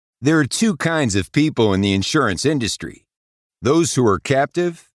There are two kinds of people in the insurance industry: those who are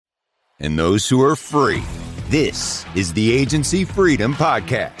captive and those who are free. This is the Agency Freedom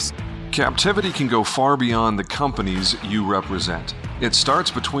Podcast. Captivity can go far beyond the companies you represent. It starts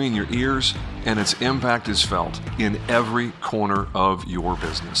between your ears, and its impact is felt in every corner of your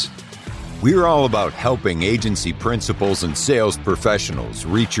business. We're all about helping agency principals and sales professionals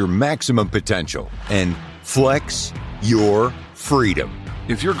reach your maximum potential and flex your freedom.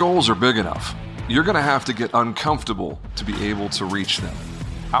 If your goals are big enough, you're going to have to get uncomfortable to be able to reach them.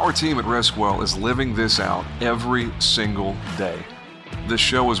 Our team at Riskwell is living this out every single day. This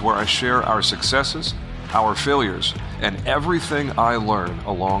show is where I share our successes, our failures, and everything I learn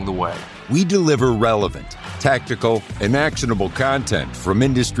along the way. We deliver relevant, tactical, and actionable content from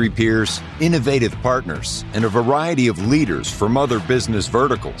industry peers, innovative partners, and a variety of leaders from other business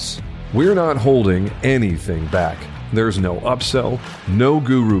verticals. We're not holding anything back. There's no upsell, no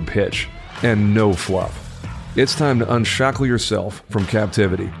guru pitch, and no fluff. It's time to unshackle yourself from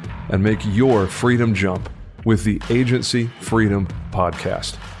captivity and make your freedom jump with the Agency Freedom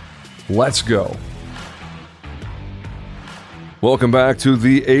Podcast. Let's go. Welcome back to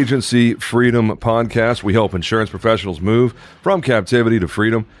the Agency Freedom Podcast. We help insurance professionals move from captivity to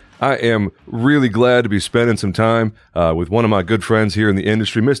freedom. I am really glad to be spending some time with one of my good friends here in the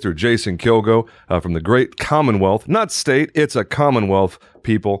industry, Mr. Jason Kilgo from the great Commonwealth, not state, it's a Commonwealth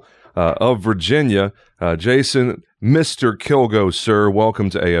people of Virginia. Jason, Mr. Kilgo, sir, welcome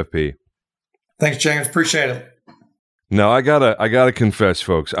to AFP. Thanks, James. Appreciate it. Now, I gotta confess,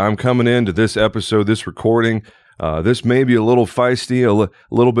 folks, I'm coming into this episode, this recording. This may be a little feisty, a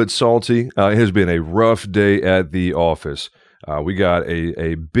little bit salty. It has been a rough day at the office. We got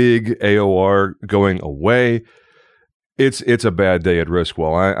a big AOR going away. It's a bad day at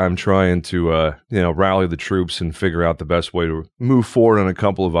Riskwell. I'm trying to rally the troops and figure out the best way to move forward on a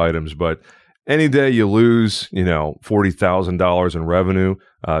couple of items. But any day you lose $40,000 in revenue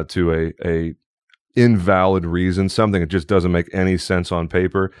to a invalid reason, something that just doesn't make any sense on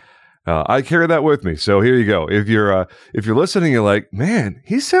paper, I carry that with me. So here you go. If you're listening, you're like, man,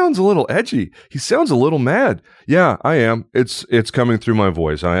 he sounds a little edgy. He sounds a little mad. Yeah, I am. It's coming through my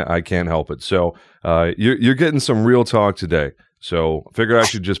voice. I can't help it. So you're getting some real talk today. So I figured I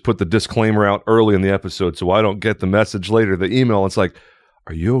should just put the disclaimer out early in the episode so I don't get the message later, the email. It's like,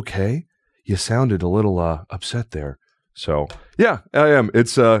 are you okay? You sounded a little upset there. So yeah, I am.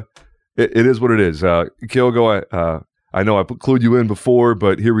 It is what it is. Kilgo, I know I clued you in before,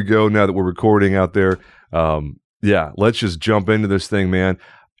 but here we go. Now that we're recording out there, let's just jump into this thing, man.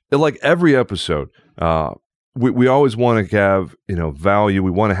 Like every episode, we always want to have value.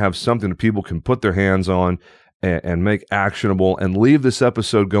 We want to have something that people can put their hands on and make actionable, and leave this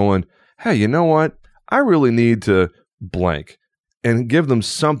episode going, hey, you know what? I really need to blank, and give them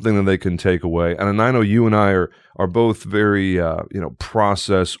something that they can take away. And I know you and I are both very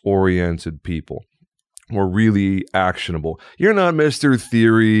process oriented people. We're really actionable. You're not Mr.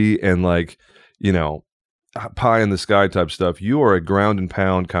 Theory and pie in the sky type stuff. You are a ground and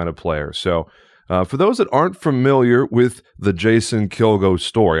pound kind of player. So for those that aren't familiar with the Jason Kilgo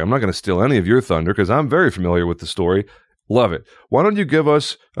story, I'm not going to steal any of your thunder because I'm very familiar with the story. Love it. Why don't you give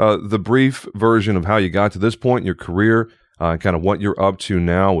us the brief version of how you got to this point in your career, kind of what you're up to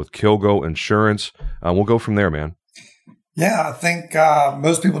now with Kilgo Insurance. We'll go from there, man. Yeah, I think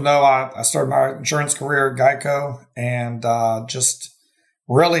most people know I started my insurance career at Geico and just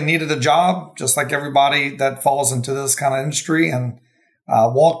really needed a job, just like everybody that falls into this kind of industry. And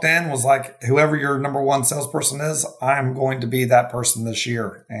walked in, was like, whoever your number one salesperson is, I'm going to be that person this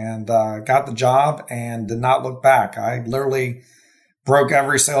year. And got the job and did not look back. I literally broke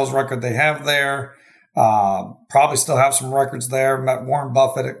every sales record they have there. Probably still have some records there. Met Warren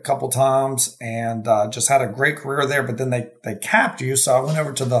Buffett a couple times and just had a great career there. But then they capped you. So I went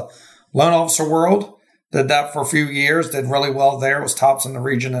over to the loan officer world, did that for a few years, did really well there, was tops in the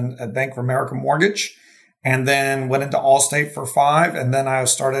region at Bank of America Mortgage, and then went into Allstate for 5. And then I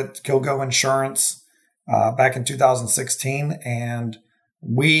started Kilgo Insurance back in 2016. And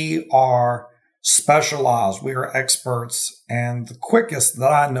we are specialized. We are experts and the quickest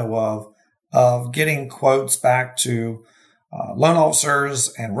that I know of getting quotes back to loan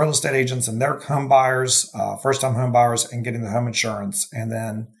officers and real estate agents and their home buyers, first-time home buyers, and getting the home insurance, and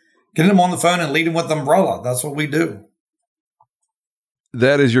then getting them on the phone and leading with Umbrella. That's what we do.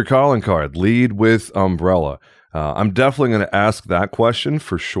 That is your calling card. Lead with Umbrella. I'm definitely going to ask that question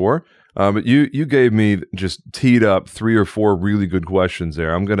for sure. But you gave me, just teed up 3 or 4 really good questions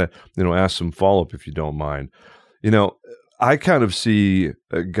there. I'm going to ask some follow-up if you don't mind. I kind of see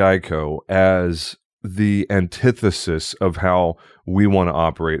Geico as the antithesis of how we want to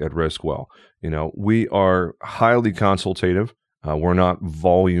operate at Riskwell. We are highly consultative. We're not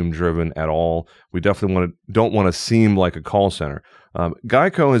volume driven at all. We definitely don't want to seem like a call center.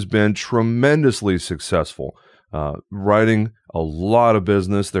 Geico has been tremendously successful, writing a lot of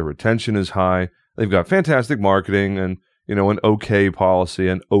business. Their retention is high. They've got fantastic marketing and an okay policy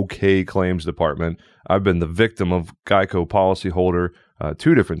and okay claims department. I've been the victim of Geico policyholder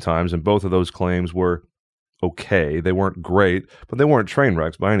 2 different times, and both of those claims were okay. They weren't great, but they weren't train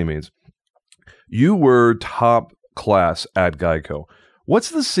wrecks by any means. You were top class at Geico. What's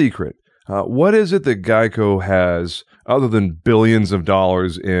the secret? What is it that Geico has other than billions of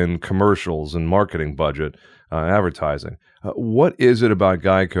dollars in commercials and marketing budget, advertising? What is it about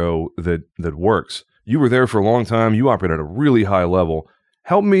Geico that works? You were there for a long time. You operate at a really high level.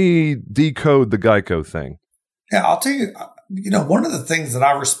 Help me decode the Geico thing. Yeah, I'll tell you, one of the things that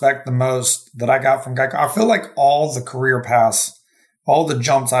I respect the most that I got from Geico, I feel like all the career paths, all the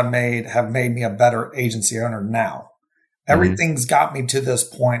jumps I've made have made me a better agency owner now. Everything's got me to this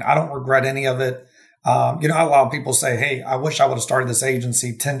point. I don't regret any of it. A lot of people say, hey, I wish I would have started this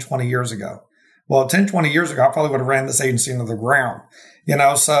agency 10, 20 years ago. Well, 10, 20 years ago, I probably would have ran this agency into the ground.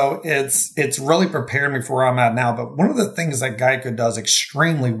 So it's really prepared me for where I'm at now. But one of the things that Geico does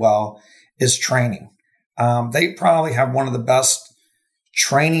extremely well is training. They probably have one of the best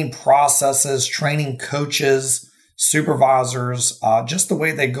training processes, training coaches, supervisors, just the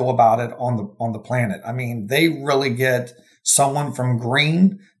way they go about it on the planet. I mean, they really get someone from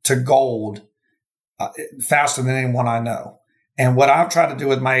green to gold faster than anyone I know. And what I've tried to do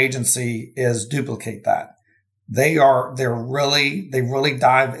with my agency is duplicate that. They really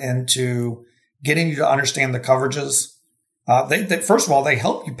dive into getting you to understand the coverages. They first of all, they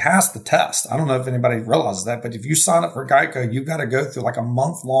help you pass the test. I don't know if anybody realizes that, but if you sign up for Geico, you've got to go through like a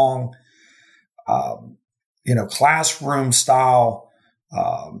month-long classroom style,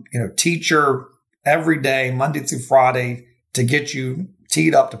 teacher every day, Monday through Friday, to get you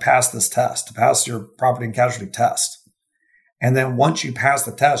teed up to pass this test, to pass your property and casualty test. And then once you pass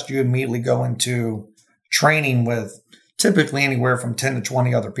the test, you immediately go into training with typically anywhere from 10 to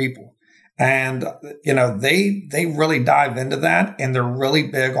 20 other people. And, they really dive into that, and they're really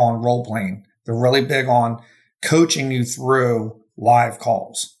big on role playing. They're really big on coaching you through live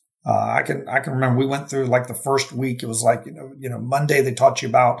calls. I can remember we went through like the first week. It was like, Monday they taught you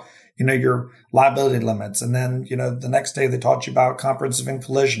about, your liability limits. And then, the next day they taught you about comprehensive and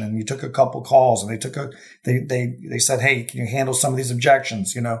collision, and you took a couple calls, and they said, hey, can you handle some of these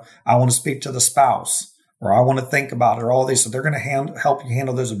objections? I want to speak to the spouse, or I want to think about it, or all these. So they're going to help you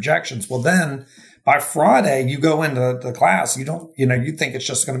handle those objections. Well, then by Friday you go into the class, you think it's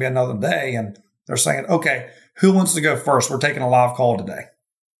just going to be another day. And they're saying, okay, who wants to go first? We're taking a live call today.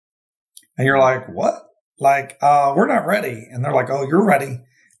 And you're like, what? We're not ready. And they're like, oh, you're ready.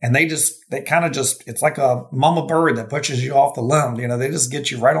 And it's like a mama bird that pushes you off the limb. They just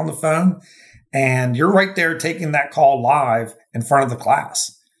get you right on the phone, and you're right there taking that call live in front of the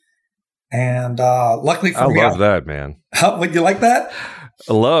class. And luckily for me, I love that, man. Would you like that?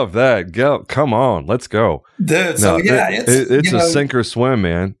 I love that. Go, come on, let's go, dude. So yeah, it's a sink or swim,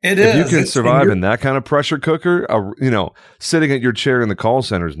 man. It if is. You can survive in that kind of pressure cooker. Sitting at your chair in the call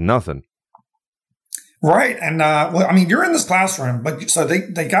center is nothing. Right. And, you're in this classroom, but so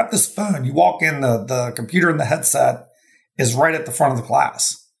they got this phone. You walk in, the computer and the headset is right at the front of the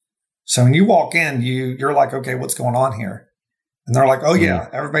class. So when you walk in, you're like, okay, what's going on here? And they're like, oh yeah,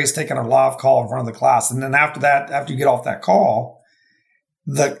 everybody's taking a live call in front of the class. And then after you get off that call,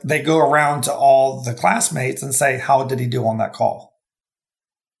 they go around to all the classmates and say, how did he do on that call?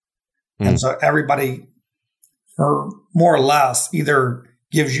 And so everybody, or more or less, either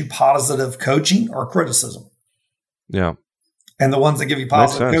gives you positive coaching or criticism. Yeah. And the ones that give you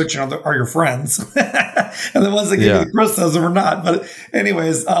positive coaching are your friends. And the ones that give you criticism are not. But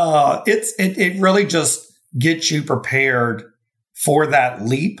anyways, it really just gets you prepared for that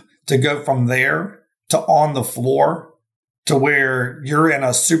leap to go from there to on the floor to where you're in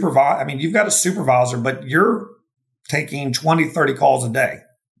a supervisor. You've got a supervisor, but you're taking 20, 30 calls a day.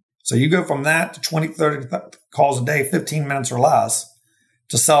 So you go from that to 20, 30 calls a day, 15 minutes or less,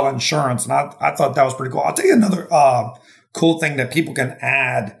 to sell insurance. And I thought that was pretty cool. I'll tell you another cool thing that people can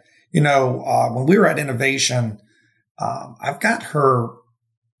add. When we were at Innovation, I've got her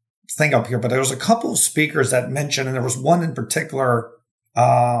thing up here, but there was a couple of speakers that mentioned, and there was one in particular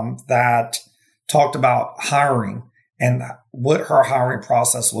that talked about hiring and what her hiring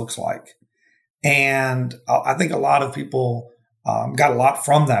process looks like. And I think a lot of people got a lot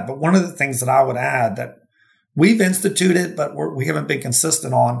from that. But one of the things that I would add that we've instituted, but we haven't been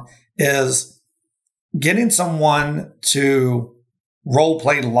consistent on, is getting someone to role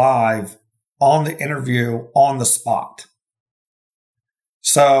play live on the interview on the spot.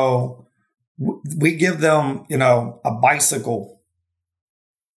 So we give them, a bicycle.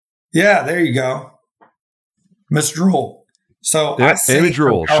 Yeah, there you go. Miss Drool. So yeah, Amy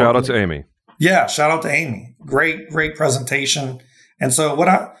Drool. Shout out to Amy. Yeah, shout out to Amy. Great presentation. And so one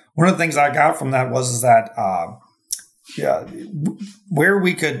of the things I got from that was that where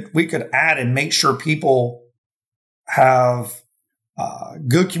we could add and make sure people have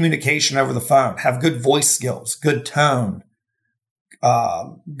good communication over the phone, have good voice skills, good tone,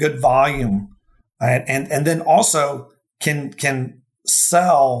 good volume, and then also can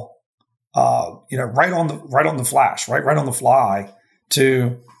sell right on the flash, right on the fly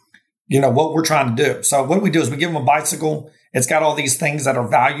to what we're trying to do. So what we do is we give them a bicycle. It's got all these things that are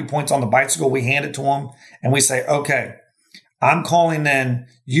value points on the bicycle. We hand it to them and we say, okay, I'm calling in.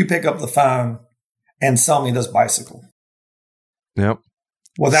 You pick up the phone and sell me this bicycle. Yep.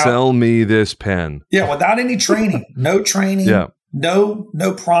 Sell me this pen. Yeah. Without any training, no training. Yeah. No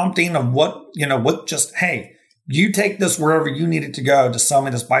prompting of hey, you take this wherever you need it to go to sell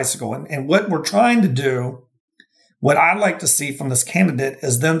me this bicycle. And what we're trying to do, what I like to see from this candidate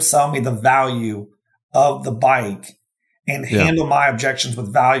is them sell me the value of the bike and handle my objections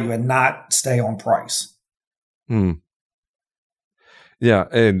with value and not stay on price. Yeah.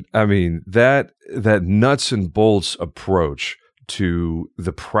 And I mean, that nuts and bolts approach to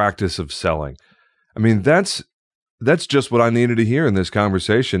the practice of selling. I mean, that's just what I needed to hear in this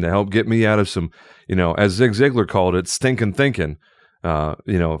conversation to help get me out of some, as Zig Ziglar called it, stinking thinking,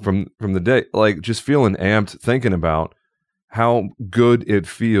 from the day, like just feeling amped, thinking about how good it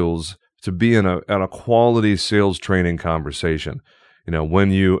feels to be in a quality sales training conversation. When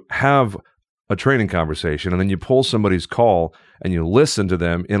you have a training conversation and then you pull somebody's call and you listen to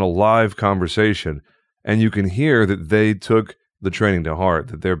them in a live conversation and you can hear that they took the training to heart,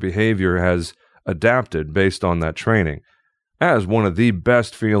 that their behavior has adapted based on that training. As one of the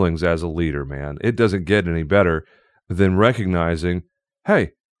best feelings as a leader, man. It doesn't get any better than recognizing,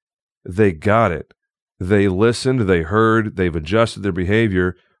 hey, they got it. They listened, they heard, they've adjusted their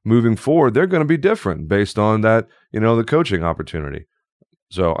behavior. Moving forward, they're going to be different based on that, the coaching opportunity.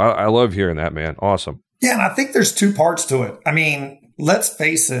 So I love hearing that, man. Awesome. Yeah, and I think there's two parts to it. I mean, let's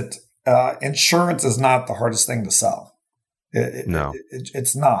face it, insurance is not the hardest thing to sell. No,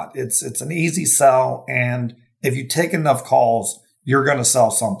 it's not. It's an easy sell, and if you take enough calls, you're going to sell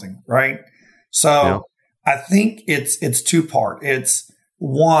something, right? So I think it's two-part. It's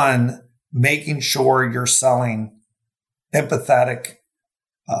one, making sure you're selling empathetic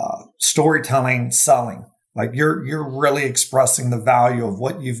storytelling, selling. Like you're really expressing the value of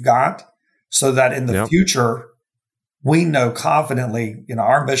what you've got, so that in the future, we know confidently,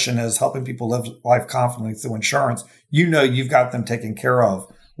 our mission is helping people live life confidently through insurance. You've got them taken care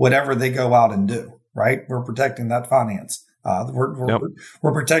of, whatever they go out and do, right? We're protecting that finance. We're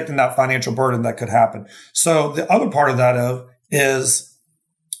protecting that financial burden that could happen. So the other part of that is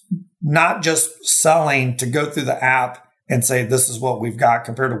not just selling to go through the app and say, this is what we've got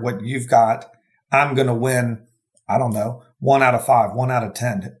compared to what you've got. I'm going to win, I don't know, 1 out of 5, 1 out of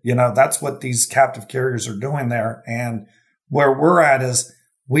 10. That's what these captive carriers are doing there. And where we're at is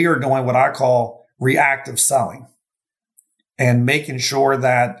we are doing what I call reactive selling and making sure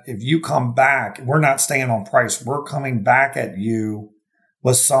that if you come back, we're not staying on price. We're coming back at you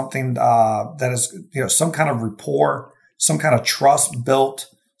with something that is, some kind of rapport, some kind of trust built,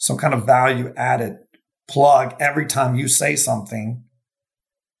 some kind of value added plug every time you say something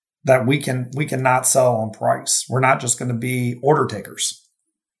that we can not sell on price. We're not just going to be order takers.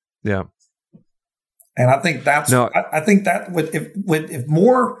 Yeah. And I think I think that if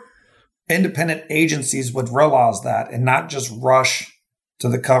more independent agencies would realize that and not just rush to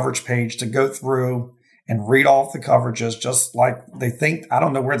the coverage page to go through and read off the coverages, just like they think, I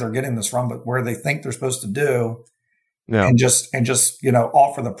don't know where they're getting this from, but where they think they're supposed to do, and just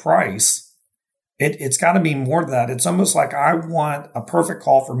offer the price. It's got to be more than that. It's almost like I want a perfect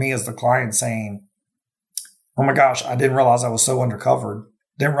call for me as the client saying, oh my gosh, I didn't realize I was so undercovered.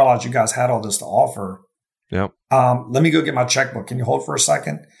 Didn't realize you guys had all this to offer. Yep. Let me go get my checkbook. Can you hold for a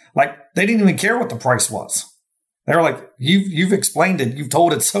second? Like they didn't even care what the price was. They were like, you've explained it. You've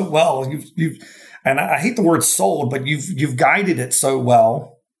told it so well. And I hate the word sold, but you've guided it so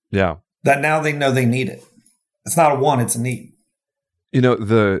well. Yeah. That now they know they need it. It's not a want, it's a need.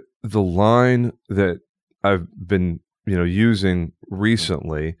 The line that I've been, using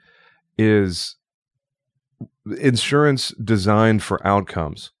recently is insurance designed for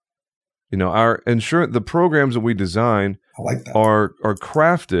outcomes. Our insurance, the programs that we design I like that. are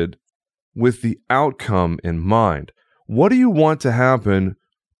crafted with the outcome in mind. What do you want to happen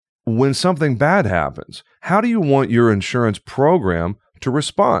when something bad happens? How do you want your insurance program to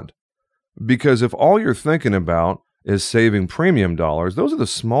respond? Because if all you're thinking about is saving premium dollars, those are the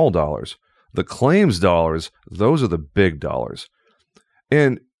small dollars. The claims dollars, those are the big dollars.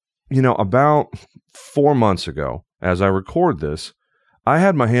 And, about 4 months ago, as I record this, I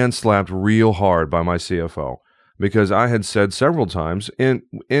had my hand slapped real hard by my CFO because I had said several times in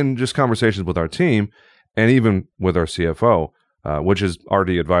just conversations with our team and even with our CFO, which is RD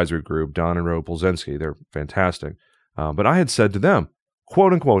Advisory Group, Don and Ro Polzinski. They're fantastic. But I had said to them,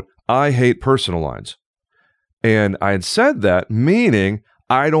 quote unquote, I hate personal lines. And I had said that meaning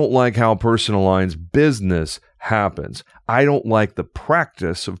I don't like how personal lines business happens. I don't like the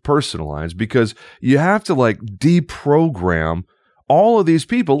practice of personal lines because you have to deprogram all of these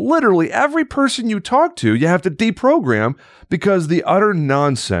people. Literally every person you talk to, you have to deprogram because the utter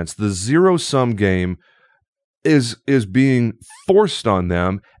nonsense, the zero-sum game is being forced on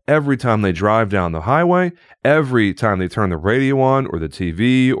them every time they drive down the highway, every time they turn the radio on or the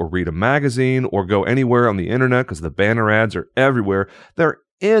TV or read a magazine or go anywhere on the internet because the banner ads are everywhere. They're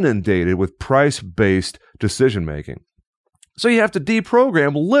inundated with price-based decision-making. So you have to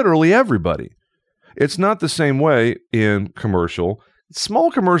deprogram literally everybody. It's not the same way in commercial.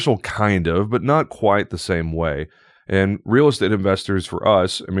 Small commercial kind of, but not quite the same way. And real estate investors for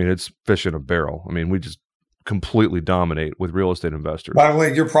us, it's fish in a barrel. We just completely dominate with real estate investors. By the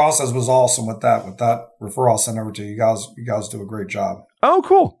way, your process was awesome with that referral I sent over to you. You guys do a great job. Oh,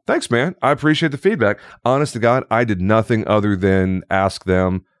 cool. Thanks, man. I appreciate the feedback. Honest to God, I did nothing other than ask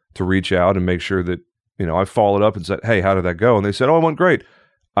them to reach out and make sure that, I followed up and said, hey, how did that go? And they said, oh, it went great.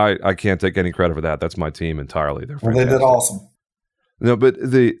 I can't take any credit for that. That's my team entirely. They're fantastic. Well, they did awesome. No, but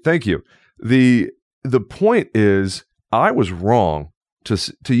thank you. The point is I was wrong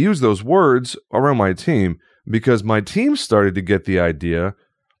to use those words around my team because my team started to get the idea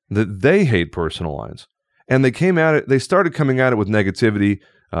that they hate personal lines. And they started coming at it with negativity,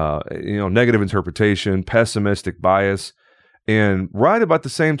 negative interpretation, pessimistic bias. And right about the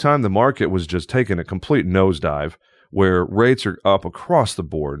same time, the market was just taking a complete nosedive where rates are up across the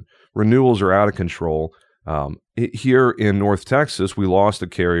board. Renewals are out of control. Here in North Texas, we lost a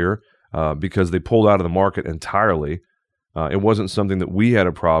carrier because they pulled out of the market entirely. It wasn't something that we had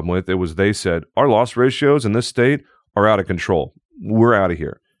a problem with. It was they said, our loss ratios in this state are out of control. We're out of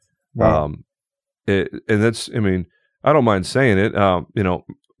here. Wow. And that's, I don't mind saying it.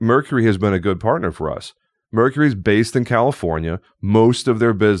 Mercury has been a good partner for us. Mercury is based in California. Most of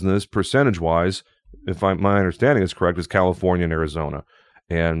their business, percentage-wise, if my understanding is correct, is California and Arizona.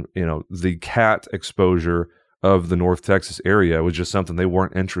 And, the cat exposure of the North Texas area was just something they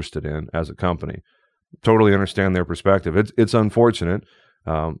weren't interested in as a company. Totally understand their perspective. It's unfortunate.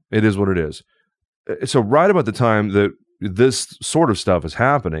 It is what it is. So right about the time that this sort of stuff is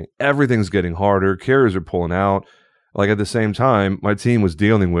happening, everything's getting harder. Carriers are pulling out. At the same time, my team was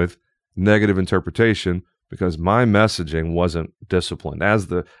dealing with negative interpretation because my messaging wasn't disciplined. As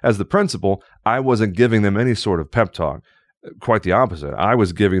the principal, I wasn't giving them any sort of pep talk. Quite the opposite. I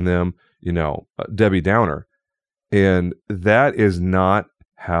was giving them, Debbie Downer. And that is not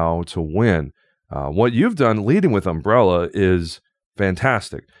how to win. What you've done leading with Umbrella is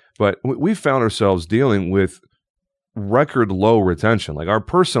fantastic. But we found ourselves dealing with record low retention. Our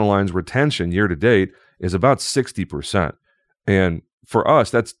personal lines retention year to date is about 60%. And for us,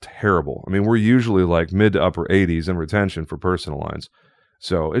 that's terrible. We're usually mid to upper 80s in retention for personal lines.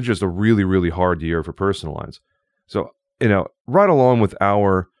 So it's just a really, really hard year for personal lines. So, right along with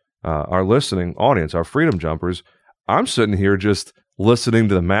our listening audience, our Freedom Jumpers, I'm sitting here just listening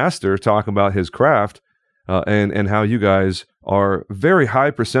to the master talk about his craft and how you guys are very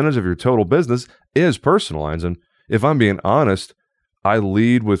high percentage of your total business is personal lines. And if I'm being honest, I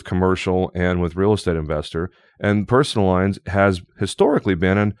lead with commercial and with real estate investor, and personal lines has historically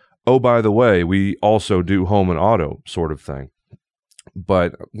been an, oh, by the way, we also do home and auto sort of thing.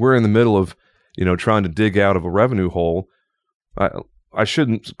 But we're in the middle of, trying to dig out of a revenue hole. I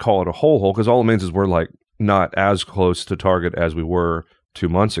shouldn't call it a hole because all it means is we're not as close to target as we were 2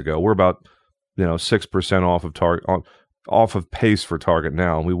 months ago. We're about 6% off of target, off of pace for target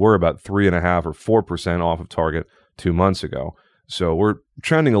now, and we were about 3.5% or 4% off of target 2 months ago. So we're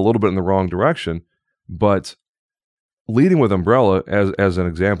trending a little bit in the wrong direction. But leading with Umbrella as an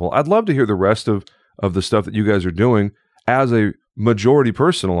example, I'd love to hear the rest of the stuff that you guys are doing as a majority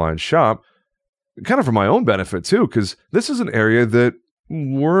personal line shop, kind of for my own benefit too, because this is an area that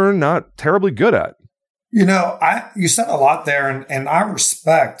we're not terribly good at. You said a lot there, and I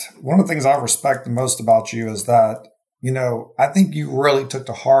respect, one of the things I respect the most about you is that, I think you really took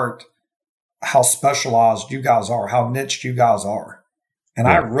to heart how specialized you guys are, how niche you guys are. And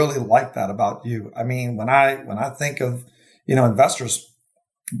I really like that about you. I mean, when I think of, investors,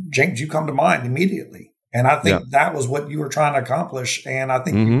 James, you come to mind immediately. And I think that was what you were trying to accomplish. And I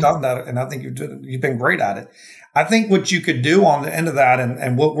think you've done that. And I think you've been great at it. I think what you could do on the end of that,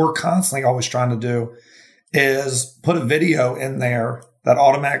 and what we're constantly always trying to do, is put a video in there that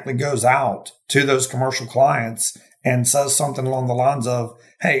automatically goes out to those commercial clients and says something along the lines of,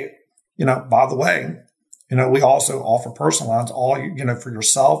 hey, by the way, we also offer personal lines, all for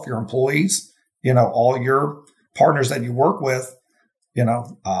yourself, your employees, all your partners that you work with,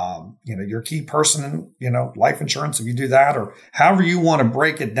 your key person, life insurance, if you do that, or however you want to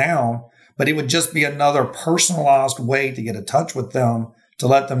break it down. But it would just be another personalized way to get in touch with them, to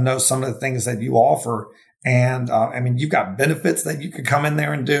let them know some of the things that you offer. And you've got benefits that you could come in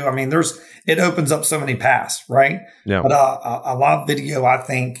there and do. I mean, it opens up so many paths, right? Yeah. But a live video, I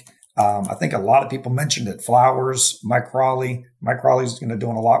think a lot of people mentioned it. Flowers, Mike Crawley. Mike Crawley's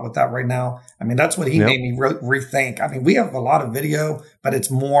doing a lot with that right now. I mean, that's what he made me rethink. I mean, we have a lot of video, but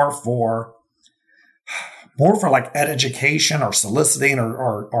it's more for like education or soliciting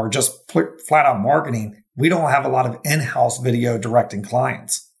or just flat out marketing. We don't have a lot of in-house video directing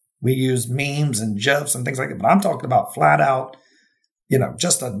clients. We use memes and GIFs and things like that. But I'm talking about flat out,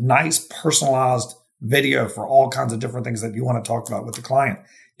 just a nice personalized video for all kinds of different things that you want to talk about with the client.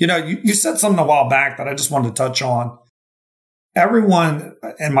 You said something a while back that I just wanted to touch on. Everyone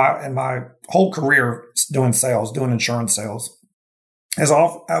in my whole career doing sales, doing insurance sales, has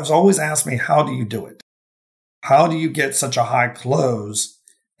always asked me, how do you do it? How do you get such a high close?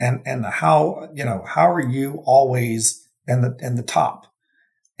 And how are you always in the top?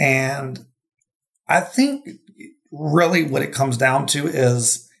 And I think really what it comes down to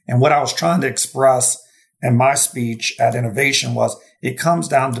is, and what I was trying to express in my speech at Innovation was, it comes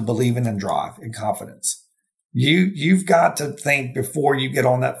down to believing in drive and confidence. You've got to think before you get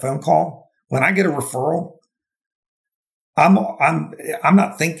on that phone call. When I get a referral, I'm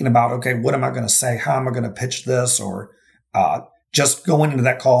not thinking about, okay, what am I going to say? How am I going to pitch this? Or just going into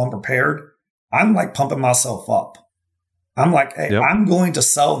that call unprepared. I'm like pumping myself up. I'm like, hey, I'm going to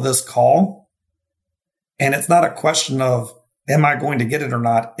sell this call. And it's not a question of, am I going to get it or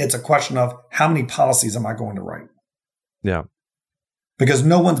not? It's a question of, how many policies am I going to write? Yeah. Because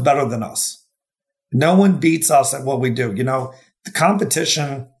no one's better than us. No one beats us at what we do. The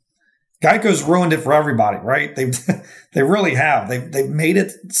competition, Geico's ruined it for everybody, right? They really have. They've made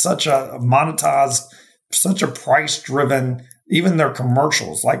it such a monetized, such a price-driven, even their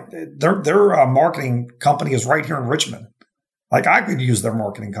commercials. Like their marketing company is right here in Richmond. Like I could use their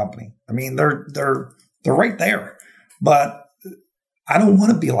marketing company. I mean, they're right there. But I don't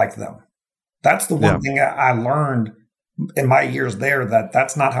want to be like them. That's the one thing I learned in my years there,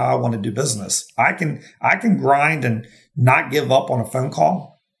 that's not how I want to do business. I can grind and not give up on a phone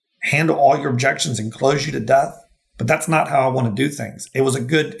call, handle all your objections and close you to death. But that's not how I want to do things. It was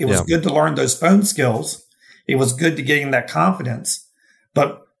good to learn those phone skills. It was good to gain that confidence.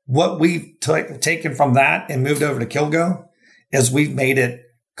 But what we've taken from that and moved over to Kilgo is we've made it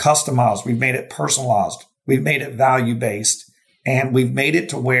customized. We've made it personalized. We've made it value-based. And we've made it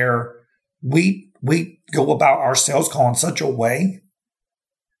to where we go about our sales call in such a way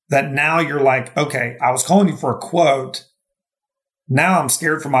that now you're like, okay, I was calling you for a quote. Now I'm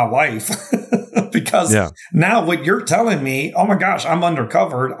scared for my life because now what you're telling me, oh my gosh, I'm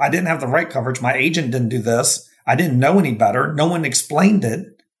undercovered. I didn't have the right coverage. My agent didn't do this. I didn't know any better. No one explained it.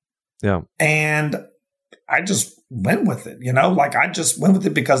 Yeah. And I just went with it, like I just went with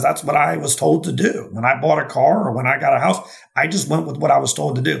it because that's what I was told to do. When I bought a car or when I got a house, I just went with what I was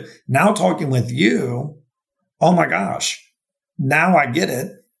told to do. Now talking with you, oh my gosh, now I get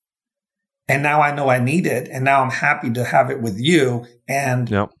it. And now I know I need it. And now I'm happy to have it with you. And,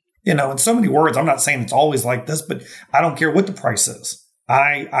 in so many words, I'm not saying it's always like this, but I don't care what the price is.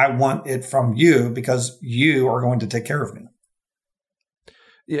 I want it from you because you are going to take care of me.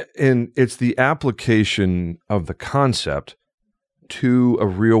 Yeah, and it's the application of the concept to a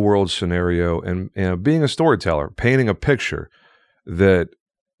real world scenario and being a storyteller, painting a picture that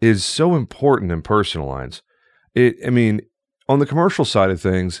is so important in personal lines. On the commercial side of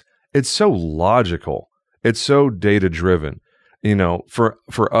things, it's so logical. It's so data driven.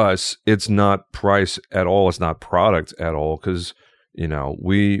 For us, it's not price at all. It's not product at all because,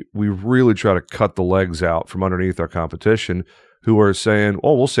 we really try to cut the legs out from underneath our competition who are saying,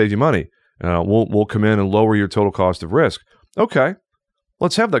 oh, we'll save you money. We'll come in and lower your total cost of risk. Okay,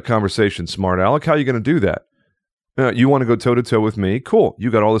 let's have that conversation, smart Alec. How are you going to do that? You want to go toe-to-toe with me? Cool. You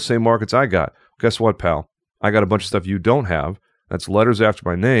got all the same markets I got. Guess what, pal? I got a bunch of stuff you don't have. That's letters after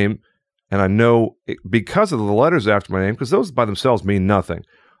my name, and I know because of the letters after my name, because those by themselves mean nothing.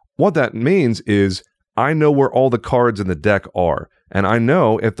 What that means is I know where all the cards in the deck are, and I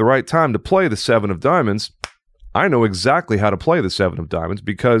know at the right time to play the 7 of diamonds. I know exactly how to play the 7 of diamonds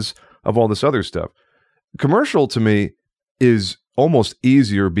because of all this other stuff. Commercial to me is almost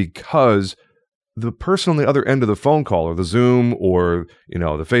easier because the person on the other end of the phone call or the Zoom or,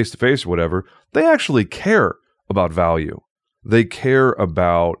 the face-to-face or whatever, they actually care about value. They care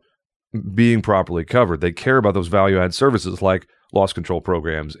about being properly covered. They care about those value-add services like loss control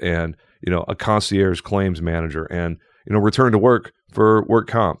programs and, a concierge claims manager and, return to work for work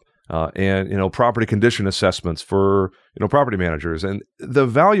comp and, property condition assessments for, property managers. And the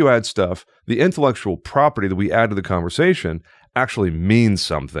value-add stuff, the intellectual property that we add to the conversation actually means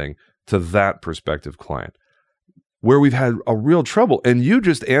something to that prospective client. Where we've had a real trouble, and you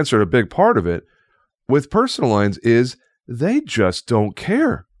just answered a big part of it with personal lines, is they just don't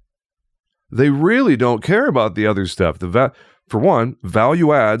care. They really don't care about the other stuff. For one,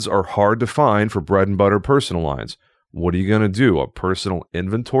 value adds are hard to find for bread and butter personal lines. What are you going to do? A personal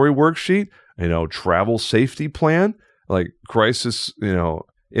inventory worksheet? Travel safety plan? Like crisis,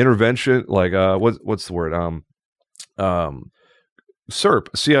 intervention? Like what's the word? CIRP,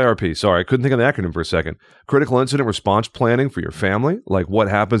 CIRP. Sorry, I couldn't think of the acronym for a second. Critical incident response planning for your family. Like what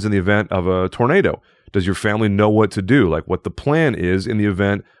happens in the event of a tornado? Does your family know what to do? Like what the plan is in the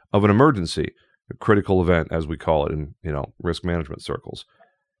event of an emergency, a critical event, as we call it in, risk management circles.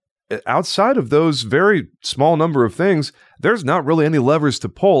 Outside of those very small number of things, there's not really any levers to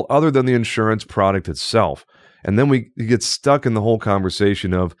pull other than the insurance product itself. And then we get stuck in the whole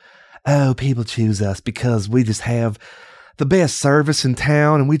conversation of, oh, people choose us because we just have the best service in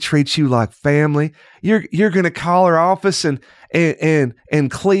town and we treat you like family. You're going to call our office and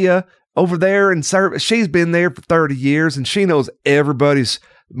Clea over there and service. She's been there for 30 years and she knows everybody's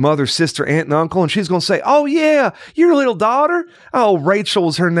mother, sister, aunt, and uncle. And she's going to say, oh yeah, your little daughter. Oh, Rachel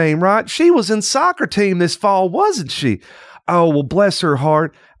was her name, right? She was in soccer team this fall, wasn't she? Oh, well, bless her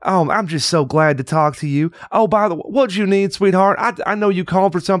heart. Oh, I'm just so glad to talk to you. Oh, by the way, what'd you need, sweetheart? I know you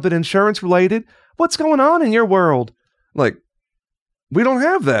called for something insurance related. What's going on in your world? Like, we don't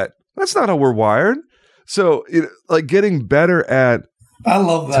have that. That's not how we're wired. So, getting better at. I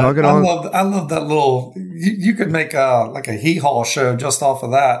love that. I love that little. You could make a hee-haw show just off of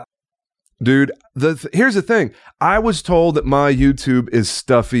that, dude. Here's the thing. I was told that my YouTube is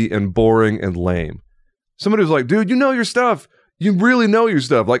stuffy and boring and lame. Somebody was like, "Dude, you know your stuff. You really know your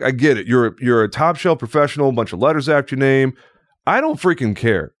stuff." Like, I get it. You're a top shelf professional. A bunch of letters after your name. I don't freaking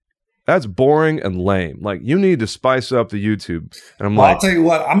care. That's boring and lame. Like, you need to spice up the YouTube. And I'll tell you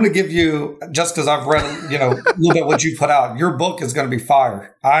what, I'm going to give you, just because I've read, a little bit what you put out, your book is going to be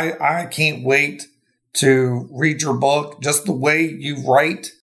fire. I can't wait to read your book. Just the way you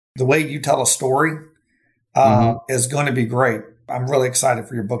write, the way you tell a story is going to be great. I'm really excited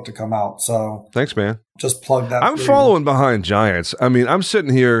for your book to come out. So thanks, man. Just plug that. I'm following behind giants. I mean, I'm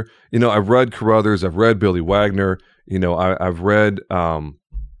sitting here, I've read Carruthers, I've read Billy Wagner, I've read, I'm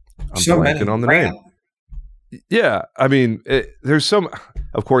blanking on the name. Yeah, I mean, there's some.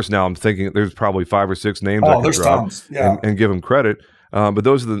 Of course, now I'm thinking there's probably 5 or 6 names I could drop and give them credit. But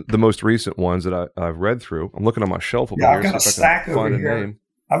those are the most recent ones that I've read through. I'm looking on my shelf over here. I've got a stack over here.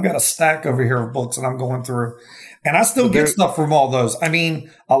 I've got a stack over here of books that I'm going through, and I still get stuff from all those. I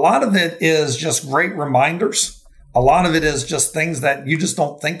mean, a lot of it is just great reminders. A lot of it is just things that you just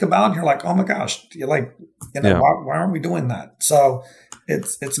don't think about. And you're like, oh my gosh, you're like, why aren't we doing that? So.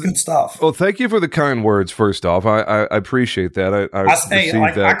 It's good stuff. Well, thank you for the kind words. First off, I appreciate that.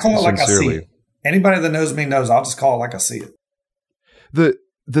 I call it like I see it. Anybody that knows me knows I'll just call it like I see it.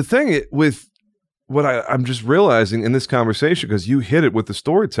 The thing with what I'm just realizing in this conversation, because you hit it with the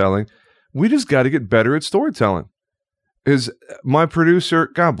storytelling, we just got to get better at storytelling. Is my producer,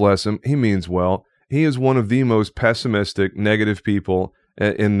 God bless him, he means well. He is one of the most pessimistic, negative people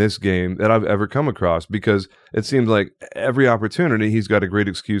in this game that I've ever come across, because it seems like every opportunity he's got a great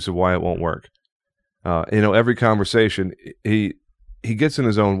excuse of why it won't work. Every conversation he gets in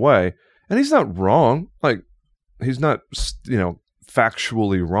his own way, and he's not wrong. Like, he's not,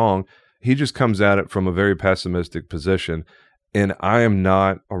 factually wrong. He just comes at it from a very pessimistic position. And I am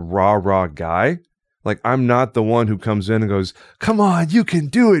not a rah-rah guy. Like, I'm not the one who comes in and goes, come on, you can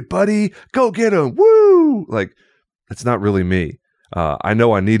do it, buddy. Go get him. Woo! Like, that's not really me. I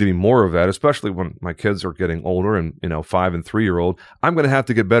know I need to be more of that, especially when my kids are getting older and, 5 and 3-year-old. I'm going to have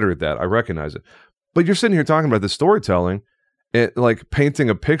to get better at that. I recognize it. But you're sitting here talking about the storytelling, like painting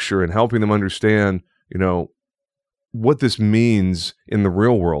a picture and helping them understand, what this means in the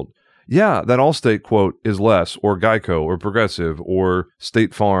real world. Yeah, that Allstate quote is less, or Geico, or Progressive, or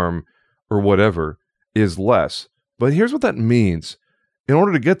State Farm, or whatever is less. But here's what that means. In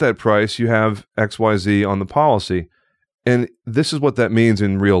order to get that price, you have XYZ on the policy. And this is what that means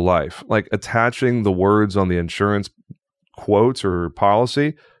in real life, like attaching the words on the insurance quotes or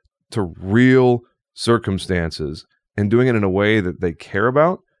policy to real circumstances and doing it in a way that they care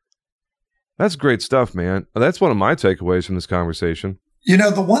about. That's great stuff, man. That's one of my takeaways from this conversation. You know,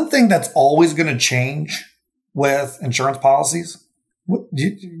 the one thing that's always going to change with insurance policies,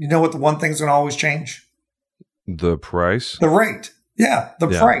 you know what the one thing's going to always change? The price? The rate. Yeah, the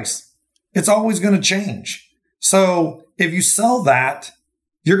price. It's always going to change. So if you sell that,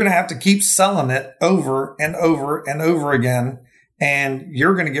 you're going to have to keep selling it over and over and over again, and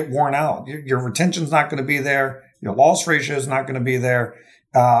you're going to get worn out. Your retention's not going to be there. Your loss ratio is not going to be there.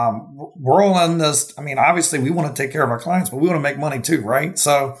 We're all in this. I mean, obviously we want to take care of our clients, but we want to make money too, right?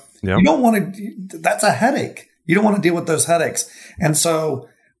 So you don't want to, that's a headache. You don't want to deal with those headaches. And so,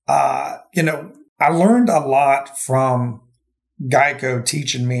 you know, I learned a lot from Geico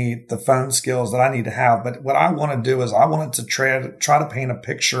teaching me the phone skills that I need to have. But what I want to do is I wanted to try to paint a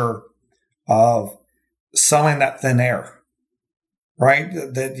picture of selling that thin air, right?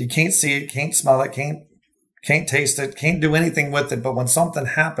 That you can't see it, can't smell it, can't taste it, can't do anything with it. But when something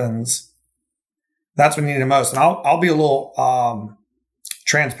happens, that's when you need it most. And I'll be a little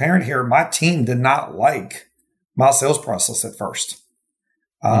transparent here. My team did not like my sales process at first.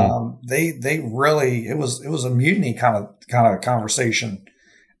 They really, it was a mutiny kind of conversation,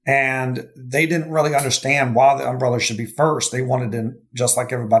 and they didn't really understand why the umbrella should be first. They wanted to, just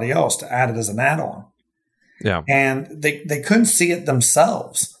like everybody else, to add it as an add-on. Yeah. And they couldn't see it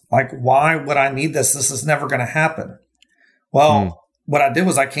themselves. Like, why would I need this? This is never going to happen. Well, what I did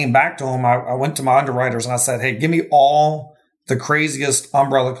was I came back to them. I went to my underwriters and I said, hey, give me all the craziest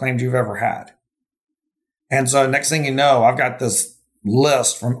umbrella claims you've ever had. And so next thing you know, I've got this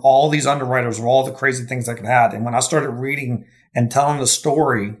list from all these underwriters of all the crazy things I could have. And when I started reading and telling the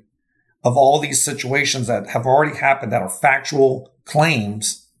story of all these situations that have already happened that are factual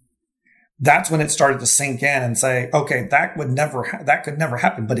claims, that's when it started to sink in and say, okay, that could never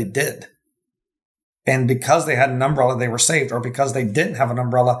happen, but it did. And because they had an umbrella, they were saved, or because they didn't have an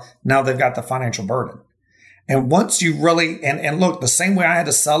umbrella, now they've got the financial burden. And once you really, and look, the same way I had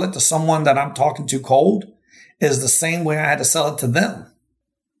to sell it to someone that I'm talking to cold is the same way I had to sell it to them.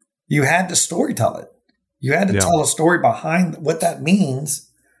 You had to storytell it. You had to tell a story behind what that means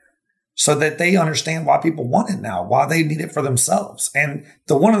so that they understand why people want it now, why they need it for themselves. And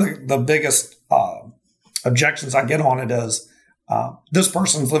one of the biggest objections I get on it is, this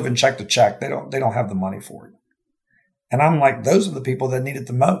person's living check to check. They don't have the money for it. And I'm like, those are the people that need it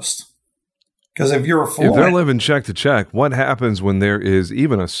the most. Because if you're if they're living check to check, what happens when there is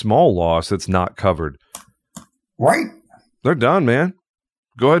even a small loss that's not covered? Right. They're done, man.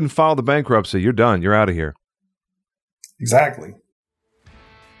 Go ahead and file the bankruptcy. You're done. You're out of here. Exactly.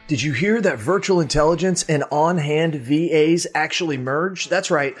 Did you hear that virtual intelligence and on-hand VAs actually merged? That's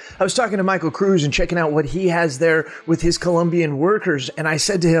right. I was talking to Michael Cruz and checking out what he has there with his Colombian workers. And I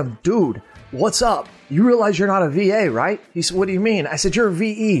said to him, dude, what's up? You realize you're not a VA, right? He said, what do you mean? I said, you're a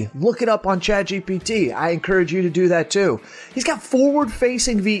VE. Look it up on ChatGPT. I encourage you to do that too. He's got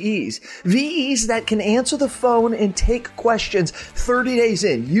forward-facing VEs. VEs that can answer the phone and take questions 30 days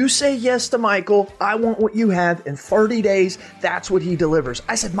in. You say yes to Michael. I want what you have. In 30 days, that's what he delivers.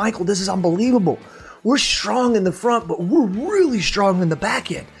 I said, Michael, this is unbelievable. We're strong in the front, but we're really strong in the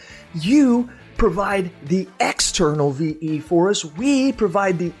back end. You provide the external VE for us. We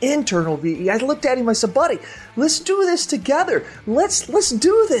provide the internal VE. I looked at him, I said, buddy, let's do this together. Let's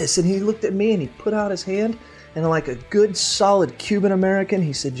do this. And he looked at me and he put out his hand, and like a good solid Cuban American,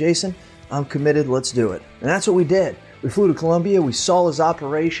 he said, Jason, I'm committed. Let's do it. And that's what we did. We flew to Colombia, we saw his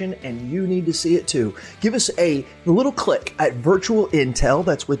operation, and you need to see it too. Give us a little click at Virtual Intel,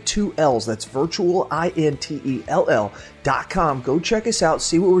 that's with 2 L's, that's virtualintell.com. Go check us out,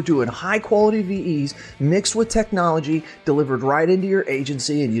 see what we're doing. High quality VEs mixed with technology, delivered right into your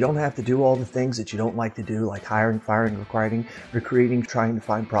agency, and you don't have to do all the things that you don't like to do, like hiring, firing, recruiting, trying to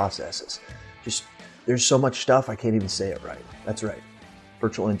find processes. Just, there's so much stuff, I can't even say it right. That's right.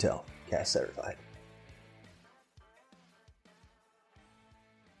 Virtual Intel, CAS certified.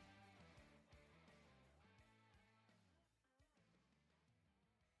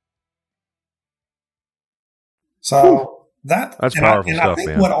 So that's powerful stuff, I think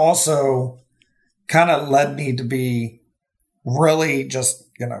man. what also kind of led me to be really just,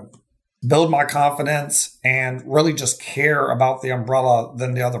 build my confidence, and really just care about the umbrella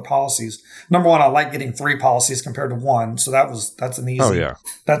than the other policies. Number one, I like getting 3 policies compared to 1. So that's an easy,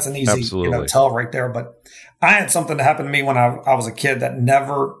 Absolutely. tell right there. But I had something that happened to me when I was a kid that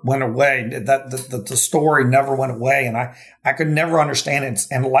never went away. That the story never went away, and I could never understand it.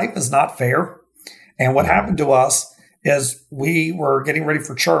 And life is not fair. And what happened to us is we were getting ready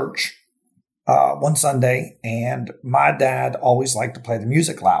for church one Sunday, and my dad always liked to play the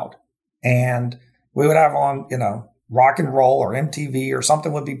music loud. And we would have on, rock and roll or MTV or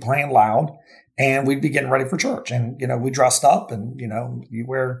something would be playing loud, and we'd be getting ready for church. And, we dressed up, and, you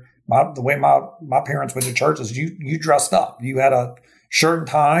wear the way my parents went to church is you dressed up. You had a shirt and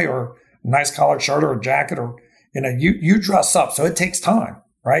tie or a nice collared shirt or a jacket, or, you dress up. So it takes time,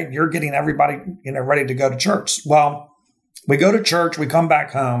 right? You're getting everybody, ready to go to church. Well, we go to church, we come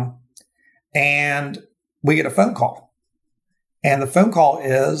back home, and we get a phone call. And the phone call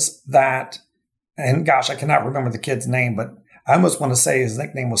is that, and gosh, I cannot remember the kid's name, but I almost want to say his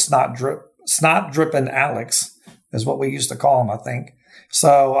nickname was Snot Drippin' Alex is what we used to call him, I think.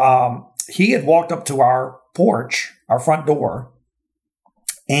 So he had walked up to our porch, our front door,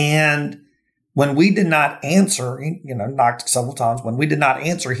 and when we did not answer, knocked several times. When we did not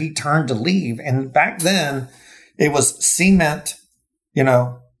answer, he turned to leave. And back then, it was cement,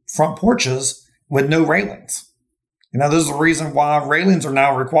 front porches with no railings. This is the reason why railings are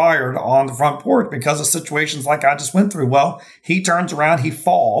now required on the front porch, because of situations like I just went through. Well, he turns around, he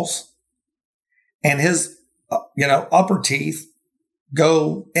falls, and his, upper teeth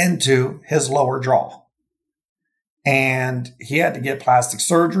go into his lower jaw. And he had to get plastic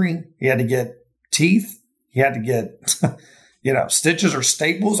surgery. He had to get teeth. He had to get, stitches or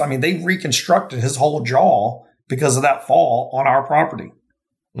staples. I mean, they reconstructed his whole jaw because of that fall on our property.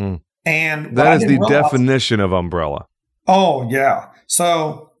 Mm. And that is the definition of umbrella. Oh, yeah.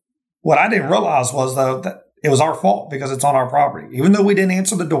 So what I didn't realize was, though, that it was our fault because it's on our property. Even though we didn't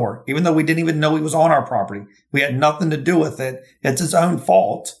answer the door, even though we didn't even know he was on our property, we had nothing to do with it. It's his own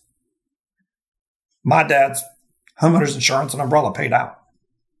fault. My dad's homeowner's insurance and umbrella paid out.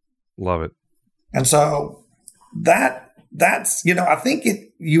 Love it. And so that's, I think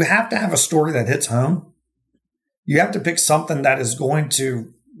you have to have a story that hits home. You have to pick something that is going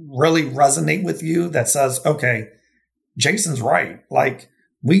to really resonate with you, that says, okay, Jason's right. Like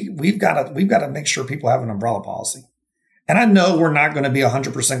we've got to make sure people have an umbrella policy. And I know we're not going to be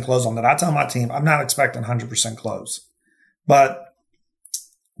 100% close on that. I tell my team, I'm not expecting 100% close, but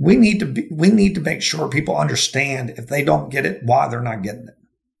we need to make sure people understand, if they don't get it, why they're not getting it.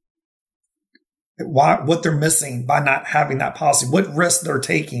 What they're missing by not having that policy, what risk they're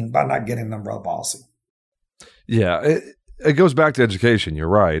taking by not getting an umbrella policy. Yeah. It goes back to education. You're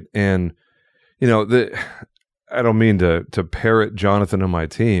right. And, I don't mean to parrot Jonathan and my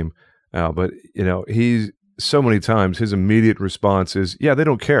team, but, he's so many times his immediate response is, yeah, they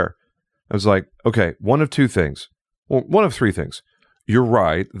don't care. I was like, okay, one of 2 things. Well, one of 3 things. You're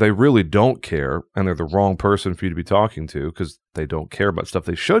right. They really don't care, and they're the wrong person for you to be talking to because they don't care about stuff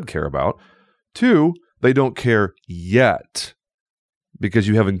they should care about. 2, they don't care yet because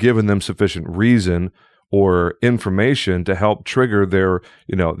you haven't given them sufficient reason or information to help trigger their,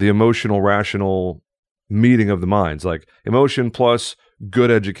 the emotional, rational meeting of the minds. Like emotion plus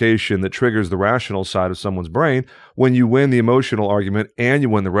good education that triggers the rational side of someone's brain. When you win the emotional argument and you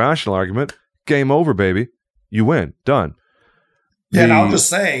win the rational argument, game over, baby. You win. Done. Yeah, and I'll just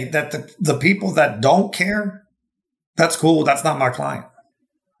say that the people that don't care, that's cool. That's not my client.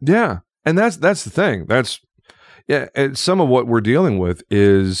 Yeah. And that's the thing. And some of what we're dealing with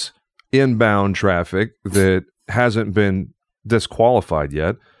is inbound traffic that hasn't been disqualified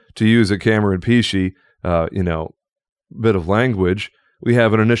yet. To use a Cameron Pesce, bit of language, we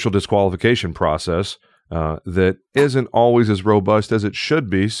have an initial disqualification process that isn't always as robust as it should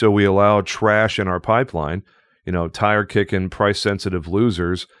be. So we allow trash in our pipeline, tire kicking, price sensitive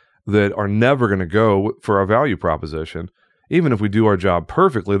losers that are never going to go for our value proposition. Even if we do our job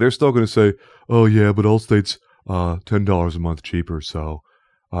perfectly, they're still going to say, oh yeah, but Allstate's $10 a month cheaper. So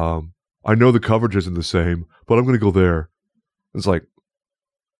I know the coverage isn't the same, but I'm going to go there. It's like,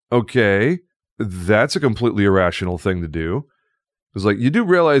 okay, that's a completely irrational thing to do. It's like, you do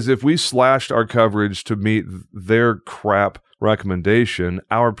realize if we slashed our coverage to meet their crap recommendation,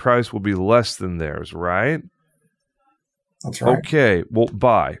 our price will be less than theirs, right? That's right. Okay, well,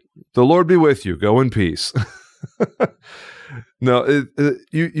 bye. The Lord be with you. Go in peace. No,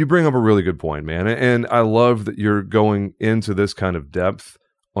 you bring up a really good point, man. And I love that you're going into this kind of depth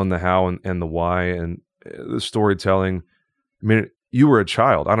on the how and the why and the storytelling. I mean, you were a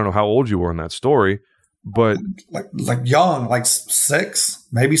child. I don't know how old you were in that story, But like young, like 6,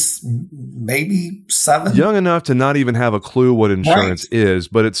 maybe 7. Young enough to not even have a clue what insurance is,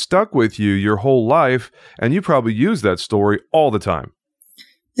 but it stuck with you your whole life, and you probably use that story all the time.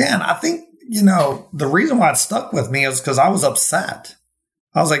 Yeah, and I think, the reason why it stuck with me is because I was upset.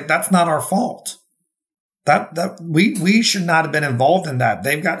 I was like, that's not our fault. That we should not have been involved in that.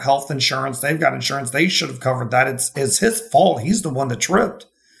 They've got health insurance. They've got insurance. They should have covered that. It's his fault. He's the one that tripped.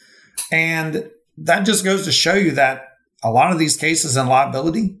 And that just goes to show you that a lot of these cases in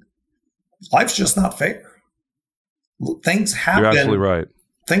liability, life's just not fair. Things happen. You're absolutely right.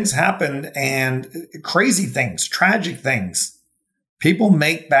 Things happen, and crazy things, tragic things. People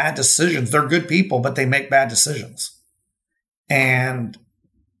make bad decisions. They're good people, but they make bad decisions. And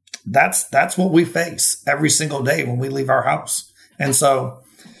that's what we face every single day when we leave our house. And so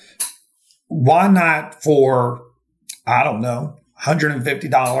why not for, I don't know, $150,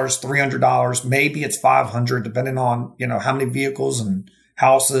 $300, maybe it's $500, depending on, how many vehicles and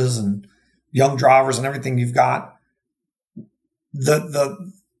houses and young drivers and everything you've got.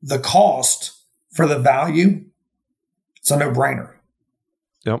 The cost for the value, it's a no-brainer.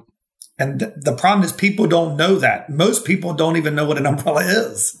 Yep. And the problem is people don't know that. Most people don't even know what an umbrella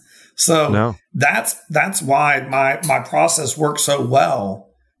is. So that's why my process works so well,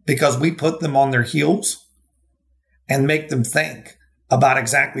 because we put them on their heels and make them think about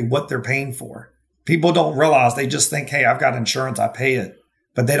exactly what they're paying for. People don't realize, they just think, hey, I've got insurance, I pay it.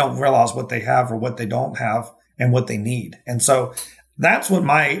 But they don't realize what they have or what they don't have and what they need. And so that's what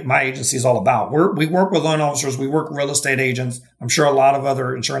my agency is all about. We work with loan officers. We work with real estate agents. I'm sure a lot of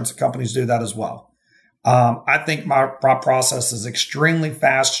other insurance companies do that as well. I think my process is extremely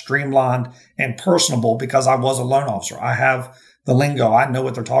fast, streamlined, and personable because I was a loan officer. I have the lingo. I know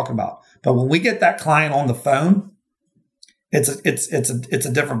what they're talking about. But when we get that client on the phone, it's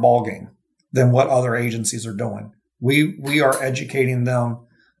a different ballgame than what other agencies are doing. We are educating them.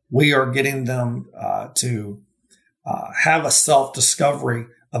 We are getting them to have a self-discovery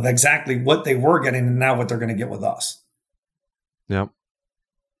of exactly what they were getting and now what they're going to get with us. Yep.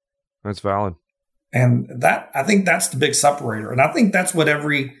 That's valid. And I think that's the big separator. And I think that's what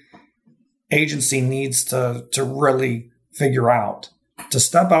every agency needs to really figure out, to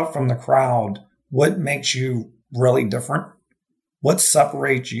step out from the crowd. What makes you really different? What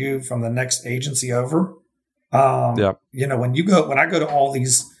separates you from the next agency over? When I go to all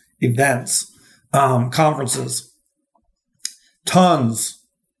these events, conferences, tons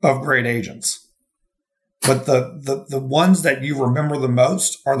of great agents. But the ones that you remember the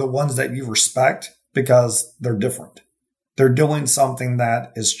most are the ones that you respect because they're different. They're doing something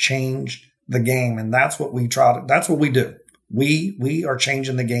that has changed the game. And that's what that's what we do. We are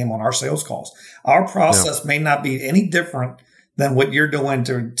changing the game on our sales calls. Our process may not be any different than what you're doing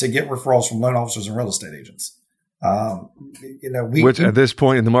to get referrals from loan officers and real estate agents. Which at this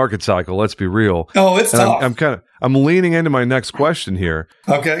point in the market cycle, let's be real. Oh, it's tough. I'm leaning into my next question here.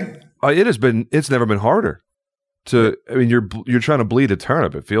 Okay. It's never been harder you're trying to bleed a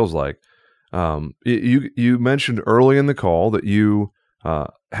turnip. It feels like, you mentioned early in the call that you,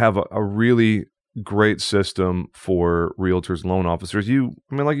 have a really great system for realtors and loan officers.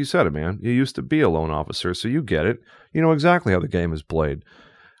 Like you said it, man, you used to be a loan officer, so you get it. You know exactly how the game is played.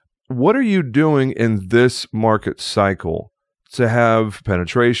 What are you doing in this market cycle to have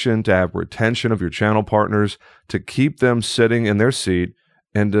penetration, to have retention of your channel partners, to keep them sitting in their seat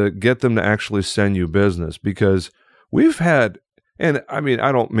and to get them to actually send you business? Because we've had, and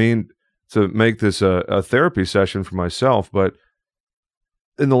I don't mean to make this a therapy session for myself, but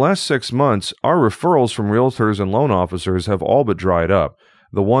in the last 6 months, our referrals from realtors and loan officers have all but dried up.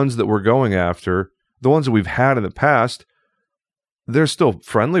 The ones that we're going after, the ones that we've had in the past, they're still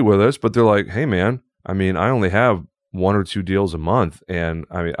friendly with us, but they're like, hey, man, I only have 1 or 2 deals a month, and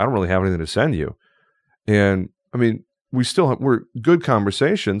I don't really have anything to send you. And we're good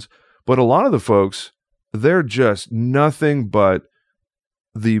conversations, but a lot of the folks, they're just nothing but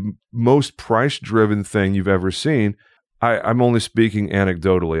the most price-driven thing you've ever seen. I'm only speaking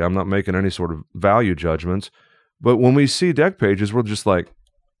anecdotally. I'm not making any sort of value judgments. But when we see deck pages, we're just like,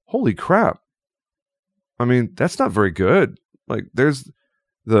 holy crap. That's not very good. Like, there's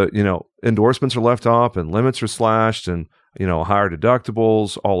endorsements are left off and limits are slashed and, higher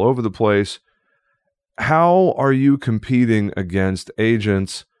deductibles all over the place. How are you competing against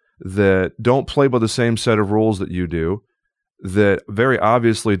agents that don't play by the same set of rules that you do, that very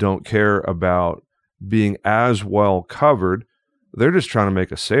obviously don't care about being as well covered? They're just trying to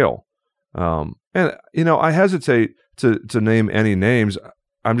make a sale. I hesitate to name any names.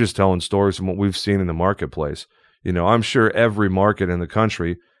 I'm just telling stories from what we've seen in the marketplace. I'm sure every market in the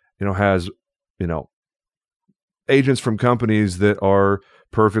country, has, agents from companies that are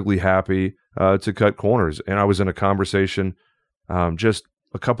perfectly happy to cut corners. And I was in a conversation just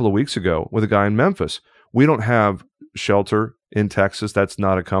a couple of weeks ago with a guy in Memphis. We don't have Shelter in Texas. That's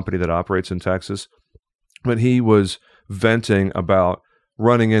not a company that operates in Texas. But he was venting about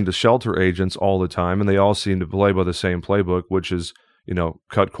running into Shelter agents all the time, and they all seem to play by the same playbook, which is,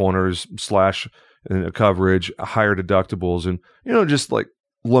 cut corners, slash coverage, higher deductibles, and, just like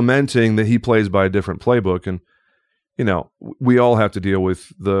lamenting that he plays by a different playbook. And, we all have to deal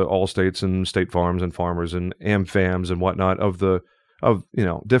with the Allstates and State Farms and Farmers and AmFams and whatnot of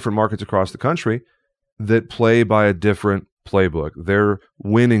different markets across the country that play by a different playbook. They're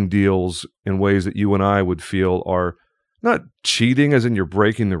winning deals in ways that you and I would feel are not cheating as in you're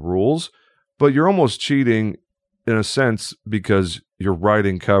breaking the rules, but you're almost cheating in a sense because you're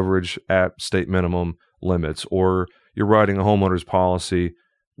writing coverage at state minimum limits, or you're writing a homeowner's policy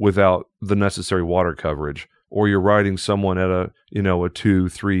without the necessary water coverage, or you're writing someone at a 2,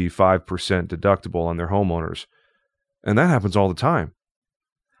 3, 5% deductible on their homeowners. And that happens all the time.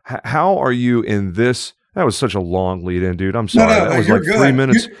 How are you in this? That was such a long lead in, dude. I'm sorry. That was like good. 3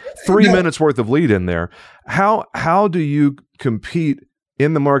 minutes, minutes worth of lead in there. How do you compete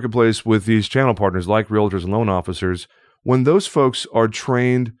in the marketplace with these channel partners like realtors and loan officers when those folks are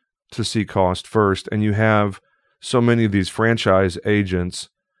trained to see cost first, and you have so many of these franchise agents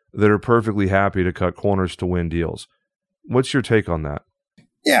that are perfectly happy to cut corners to win deals? What's your take on that?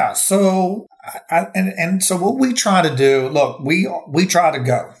 Yeah. So, so what we try to do, look, we try to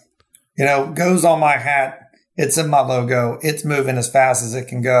go. Goes on my hat. It's in my logo. It's moving as fast as it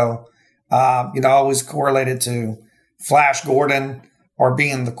can go. Always correlated to Flash Gordon or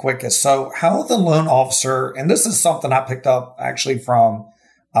being the quickest. So how the loan officer, and this is something I picked up actually from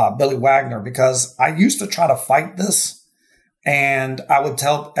Billy Wagner, because I used to try to fight this, and I would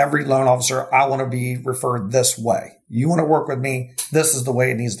tell every loan officer, I want to be referred this way. You want to work with me? This is the way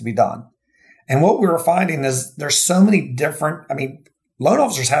it needs to be done. And what we were finding is there's so many different, loan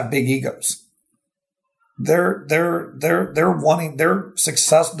officers have big egos. They're wanting their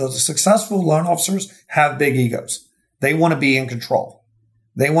success. Those successful loan officers have big egos. They want to be in control.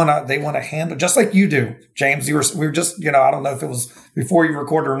 They want to handle, just like you do, James. We were just, I don't know if it was before you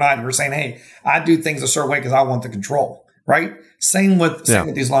recorded or not. You were saying, hey, I do things a certain way because I want the control, right? Same with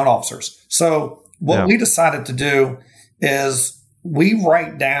these loan officers. So what we decided to do is we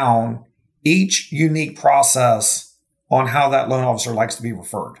write down each unique process on how that loan officer likes to be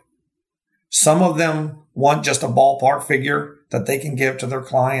referred. Some of them want just a ballpark figure that they can give to their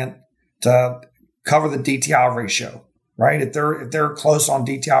client to cover the DTI ratio, right? If they're close on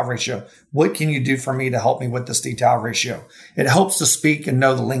DTI ratio, what can you do for me to help me with this DTI ratio? It helps to speak and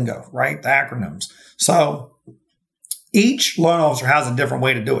know the lingo, right? The acronyms. So each loan officer has a different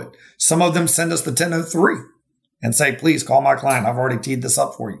way to do it. Some of them send us the 1003 and say, please call my client. I've already teed this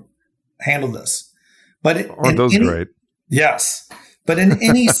up for you. Handle this. But aren't those great? Yes. But in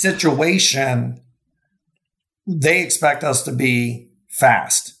any situation, they expect us to be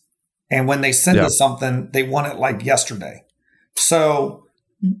fast. And when they send us something, they want it like yesterday. So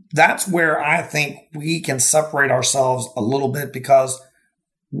that's where I think we can separate ourselves a little bit, because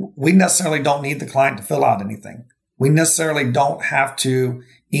we necessarily don't need the client to fill out anything. We necessarily don't have to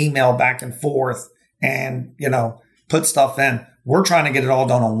email back and forth and, put stuff in. We're trying to get it all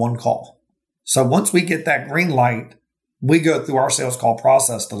done on one call. So once we get that green light, we go through our sales call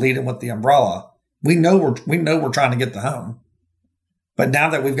process to lead in with the umbrella. We know we're trying to get the home. But now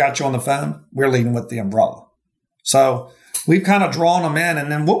that we've got you on the phone, we're leading with the umbrella. So we've kind of drawn them in.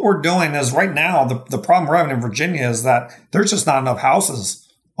 And then what we're doing is right now, the problem we're having in Virginia is that there's just not enough houses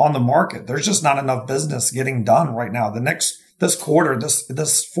on the market. There's just not enough business getting done right now.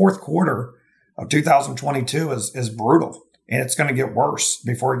 This fourth quarter of 2022 is brutal, and it's going to get worse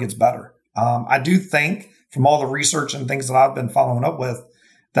before it gets better. I do think from all the research and things that I've been following up with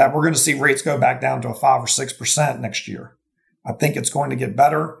that we're going to see rates go back down to a 5 or 6% next year. I think it's going to get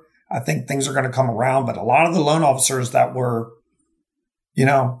better. I think things are going to come around, but a lot of the loan officers that were,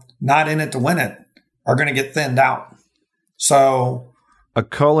 not in it to win it are going to get thinned out. So a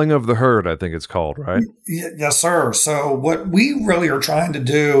culling of the herd, I think it's called, right? Yes, sir. So what we really are trying to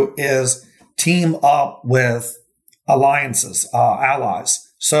do is team up with alliances,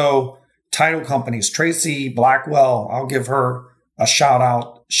 allies. So title companies, Tracy Blackwell, I'll give her a shout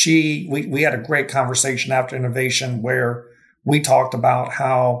out. We had a great conversation after Innovation where we talked about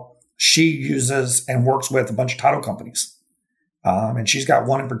how she uses and works with a bunch of title companies. And she's got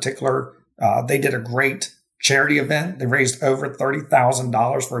one in particular. They did a great charity event. They raised over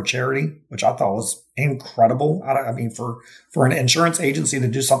 $30,000 for a charity, which I thought was incredible. For an insurance agency to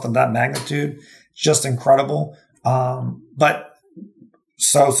do something that magnitude, it's just incredible. But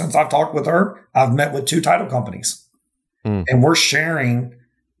so since I've talked with her, I've met with 2 title companies, and we're sharing,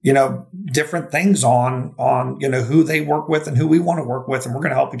 different things on, who they work with and who we want to work with. And we're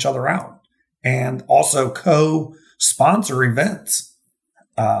going to help each other out, and also co-sponsor events.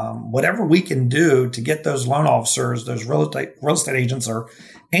 Whatever we can do to get those loan officers, those real estate agents, or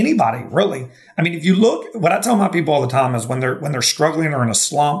anybody really. I mean, if you look, what I tell my people all the time is when they're struggling or in a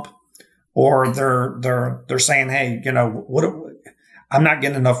slump, or they're saying, hey, I'm not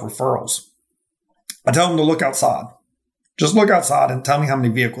getting enough referrals. I tell them to look outside. Just look outside and tell me how many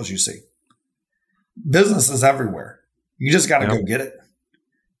vehicles you see. Business is everywhere. You just got to go get it.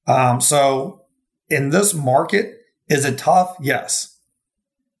 So in this market, is it tough? Yes.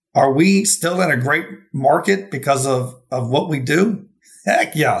 Are we still in a great market because of what we do?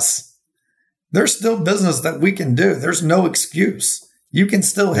 Heck yes. There's still business that we can do. There's no excuse. You can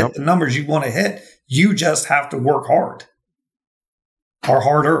still hit the numbers you want to hit. You just have to work hard. Or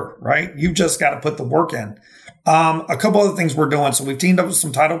harder, right? You just got to put the work in. A couple other things we're doing. So we've teamed up with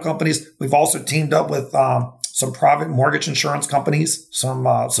some title companies. We've also teamed up with some private mortgage insurance companies, some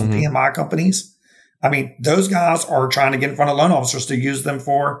PMI companies. I mean, those guys are trying to get in front of loan officers to use them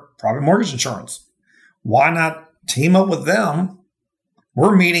for private mortgage insurance. Why not team up with them?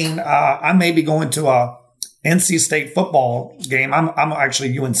 We're meeting. I may be going to a NC State football game. I'm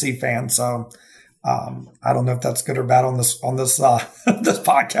actually a UNC fan, so I don't know if that's good or bad on this this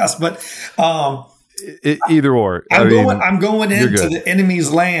podcast, but either or. I'm going into the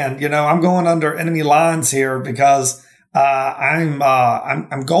enemy's land. I'm going under enemy lines here because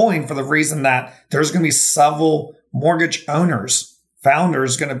I'm going for the reason that there's going to be several mortgage founders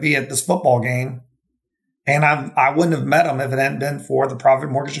going to be at this football game, and I wouldn't have met them if it hadn't been for the private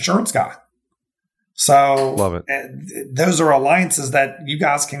mortgage insurance guy. So love it. Those are alliances that you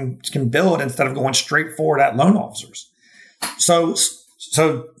guys can build instead of going straight forward at loan officers. So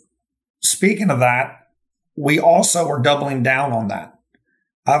speaking of that, we also are doubling down on that.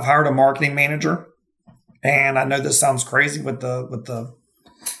 I've hired a marketing manager, and I know this sounds crazy with the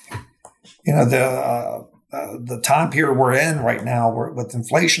time period we're in right now with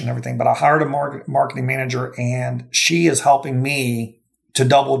inflation and everything, but I hired a marketing manager, and she is helping me to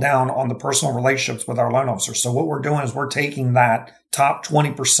double down on the personal relationships with our loan officers. So what we're doing is we're taking that top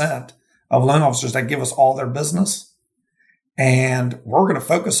 20% of loan officers that give us all their business, and we're going to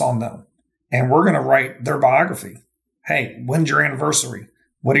focus on them, and we're going to write their biography. Hey, when's your anniversary?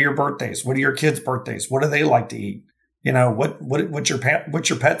 What are your birthdays? What are your kids' birthdays? What do they like to eat? What's your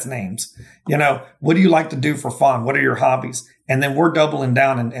pets' names? What do you like to do for fun? What are your hobbies? And then we're doubling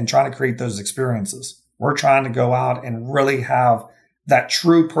down and trying to create those experiences. We're trying to go out and really have that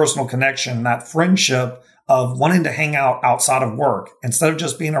true personal connection, that friendship of wanting to hang out outside of work. Instead of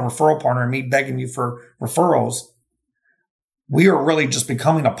just being a referral partner and me begging you for referrals, we are really just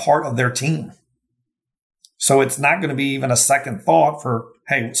becoming a part of their team. So it's not going to be even a second thought for,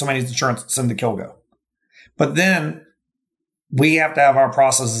 hey, somebody needs insurance, send to Kilgo. But then we have to have our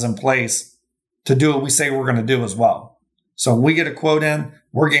processes in place to do what we say we're going to do as well. So we get a quote in,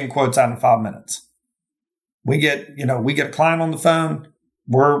 we're getting quotes out in 5 minutes. We get a client on the phone.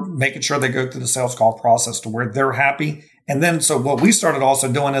 We're making sure they go through the sales call process to where they're happy. And then, so what we started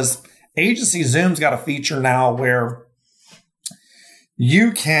also doing is Agency Zoom's got a feature now where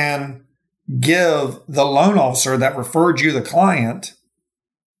you can give the loan officer that referred you the client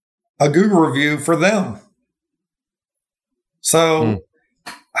a Google review for them. So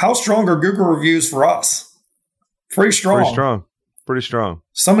how strong are Google reviews for us? Pretty strong. Pretty strong.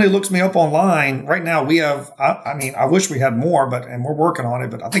 Somebody looks me up online right now. We have, I wish we had more, and we're working on it,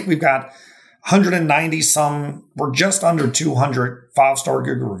 but I think we've got 190 some, we're just under 200 5-star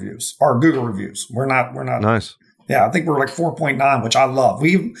Google reviews. We're not nice. Yeah. I think we're like 4.9, which I love.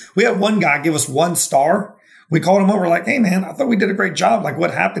 We had one guy give us 1 star. We called him over like, hey man, I thought we did a great job. Like,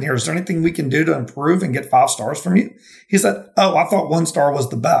 what happened here? Is there anything we can do to improve and get 5 stars from you? He said, oh, I thought 1 star was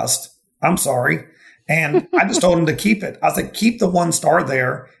the best. I'm sorry. And I just told him to keep it. I said, keep the 1 star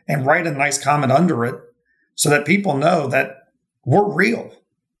there and write a nice comment under it so that people know that we're real.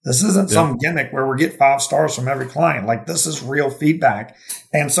 This isn't some gimmick where we get 5 stars from every client. Like, this is real feedback.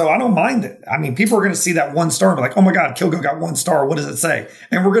 And so I don't mind it. I mean, people are going to see that 1 star and be like, oh my God, Kilgo got 1 star. What does it say?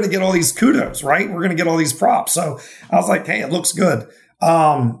 And we're going to get all these kudos, right? We're going to get all these props. So I was like, hey, it looks good.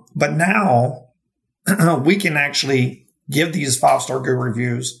 But now we can actually give these 5-star Google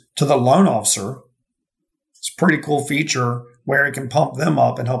reviews to the loan officer. It's a pretty cool feature where it can pump them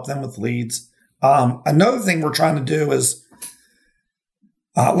up and help them with leads. Another thing we're trying to do is,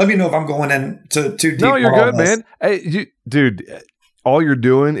 let me know if I'm going in too deep. No, you're good, man. Hey, dude, all you're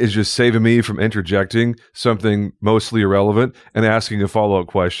doing is just saving me from interjecting something mostly irrelevant and asking a follow-up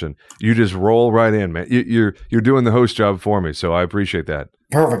question. You just roll right in, man. You're doing the host job for me, so I appreciate that.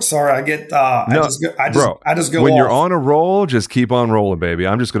 Perfect. Sorry, I get. I just go. When off. You're on a roll, just keep on rolling, baby.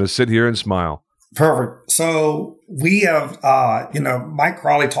 I'm just going to sit here and smile. Perfect. So we have, Mike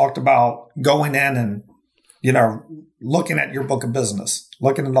Crowley talked about going in and, looking at your book of business,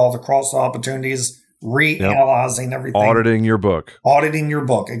 looking at all the cross opportunities, reanalyzing everything. Auditing your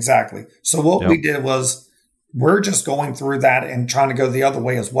book. Exactly. So what we did was we're just going through that and trying to go the other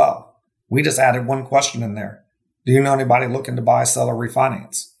way as well. We just added one question in there. Do you know anybody looking to buy, sell, or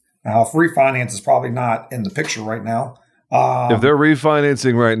refinance? Now, if refinance is probably not in the picture right now. If they're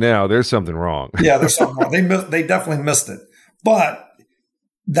refinancing right now, there's something wrong. Yeah, there's something wrong. They definitely missed it. But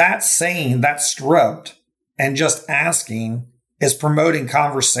that saying, that stripped and just asking is promoting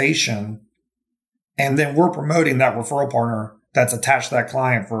conversation. And then we're promoting that referral partner that's attached to that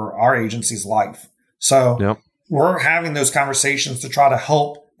client for our agency's life. So we're having those conversations to try to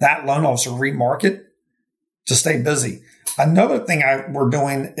help that loan officer remarket to stay busy. Another thing we're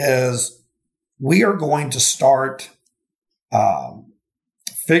doing is we are going to start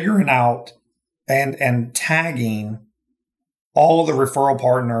figuring out and tagging all the referral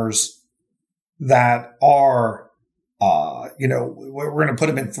partners that are, we're going to put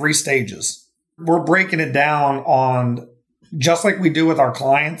them in 3 stages. We're breaking it down on just like we do with our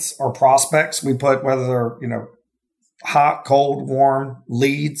clients or prospects. We put whether they're, hot, cold, warm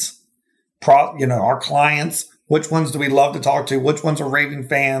leads, our clients, which ones do we love to talk to? Which ones are raving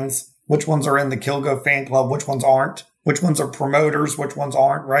fans? Which ones are in the Kilgo fan club? Which ones aren't? Which ones are promoters? Which ones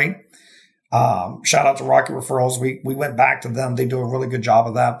aren't, right? Shout out to Rocket Referrals. We went back to them. They do a really good job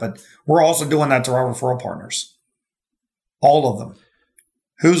of that, but we're also doing that to our referral partners. All of them.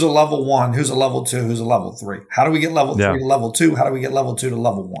 Who's a level 1? Who's a level 2? Who's a level 3? How do we get level 3 to level 2? How do we get level 2 to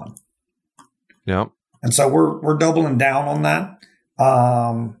level 1? Yeah. And so we're doubling down on that.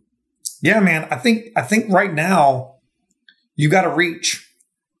 Man, I think right now you got to reach.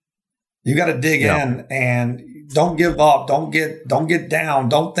 You got to dig in and don't give up. Don't get down.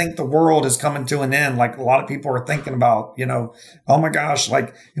 Don't think the world is coming to an end. Like a lot of people are thinking about, oh my gosh,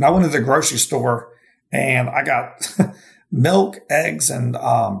 I went to the grocery store and I got milk, eggs, and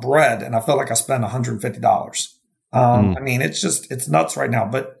bread, and I felt like I spent $150. I mean, it's nuts right now,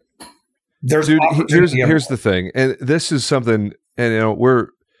 but there's here's the thing. And this is something, and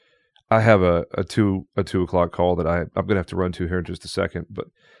I have a 2 o'clock call that I'm going to have to run to here in just a second, but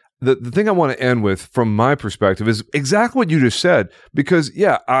the thing I want to end with from my perspective is exactly what you just said, because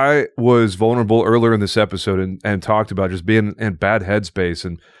I was vulnerable earlier in this episode and talked about just being in bad headspace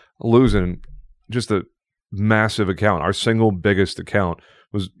and losing just a massive account. Our single biggest account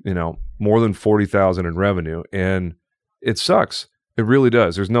was, more than 40,000 in revenue, and it sucks. It really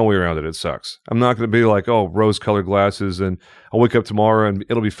does. There's no way around it. It sucks. I'm not going to be like, oh, rose-colored glasses and I'll wake up tomorrow and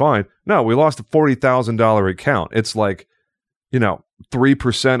it'll be fine. No, we lost a $40,000 account. It's like,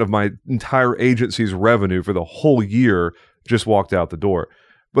 3% of my entire agency's revenue for the whole year just walked out the door.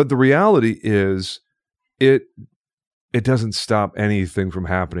 But the reality is it doesn't stop anything from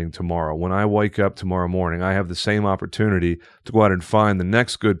happening tomorrow. When I wake up tomorrow morning, I have the same opportunity to go out and find the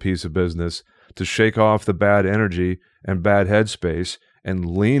next good piece of business, to shake off the bad energy and bad headspace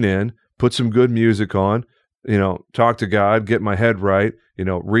and lean in, put some good music on, talk to God, get my head right,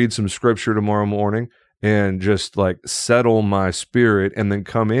 read some scripture tomorrow morning and just settle my spirit, and then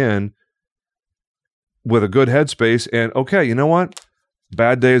come in with a good headspace. And okay, you know what?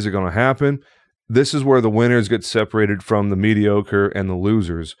 Bad days are going to happen. This is where the winners get separated from the mediocre and the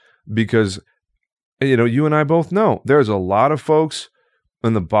losers, because, you and I both know there's a lot of folks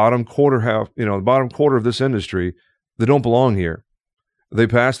in the bottom quarter of this industry that don't belong here. They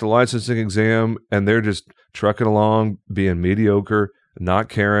passed the licensing exam and they're just trucking along, being mediocre, not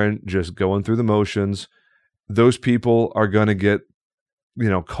caring, just going through the motions. Those people are going to get,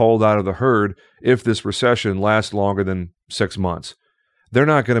 called out of the herd if this recession lasts longer than 6 months. They're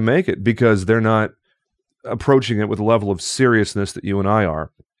not going to make it because they're not approaching it with a level of seriousness that you and I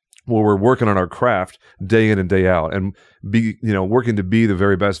are, where we're working on our craft day in and day out and working to be the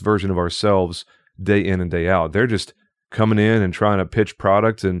very best version of ourselves day in and day out. They're just coming in and trying to pitch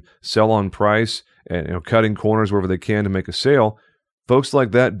product and sell on price and cutting corners wherever they can to make a sale. Folks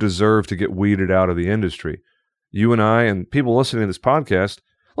like that deserve to get weeded out of the industry. You and I and people listening to this podcast,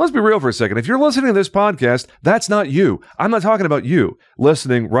 let's be real for a second. If you're listening to this podcast, that's not you. I'm not talking about you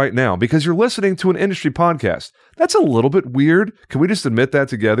listening right now because you're listening to an industry podcast. That's a little bit weird. Can we just admit that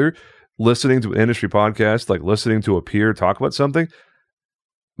together? Listening to an industry podcast, like listening to a peer talk about something.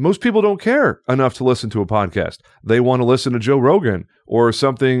 most people don't care enough to listen to a podcast. They want to listen to Joe Rogan or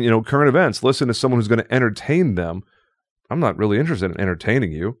something, current events, listen to someone who's going to entertain them. I'm not really interested in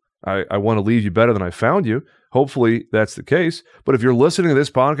entertaining you. I want to leave you better than I found you. Hopefully that's the case. But if you're listening to this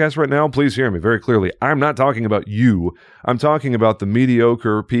podcast right now, please hear me very clearly. I'm not talking about you. I'm talking about the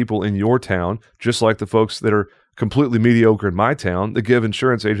mediocre people in your town, just like the folks that are completely mediocre in my town that give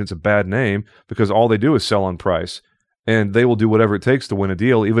insurance agents a bad name because all they do is sell on price. And they will do whatever it takes to win a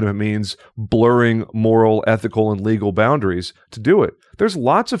deal, even if it means blurring moral, ethical, and legal boundaries to do it. There's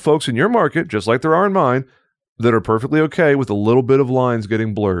lots of folks in your market, just like there are in mine, that are perfectly okay with a little bit of lines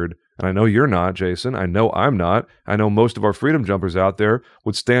getting blurred. And I know you're not, Jason. I know I'm not. I know most of our freedom jumpers out there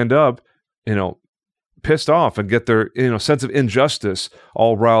would stand up, pissed off and get their, sense of injustice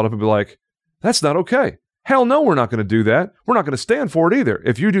all riled up and be like, that's not okay. Hell no, we're not going to do that. We're not going to stand for it either.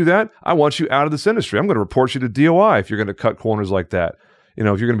 If you do that, I want you out of this industry. I'm going to report you to DOI if you're going to cut corners like that. If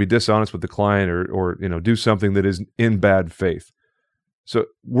you're going to be dishonest with the client or do something that is in bad faith. So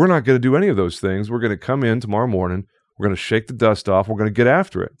we're not going to do any of those things. We're going to come in tomorrow morning. We're going to shake the dust off. We're going to get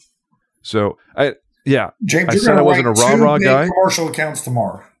after it. So James, I said I wasn't a rah-rah guy. Commercial accounts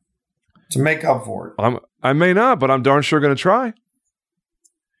tomorrow to make up for it. I may not, but I'm darn sure going to try.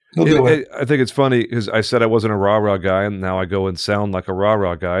 I think it's funny because I said I wasn't a rah-rah guy, and now I go and sound like a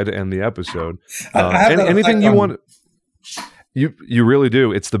rah-rah guy to end the episode. Anything you want, you really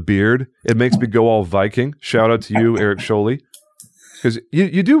do. It's the beard. It makes me go all Viking. Shout out to you, Eric Scholey. Because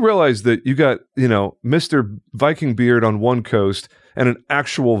you do realize that you got, Mr. Viking beard on one coast and an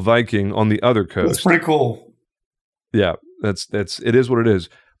actual Viking on the other coast. That's pretty cool. Yeah, it is what it is.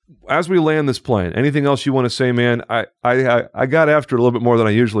 As we land this plane, anything else you want to say, man? I got after it a little bit more than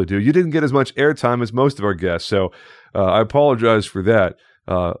I usually do. You didn't get as much airtime as most of our guests, so I apologize for that.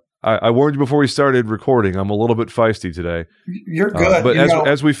 I warned you before we started recording. I'm a little bit feisty today. You're good. But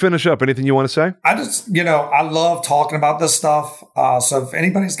as we finish up, anything you want to say? I just, I love talking about this stuff. So if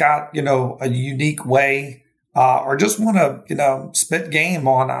anybody's got, a unique way or just want to, spit game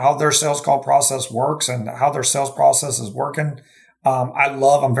on how their sales call process works and how their sales process is working,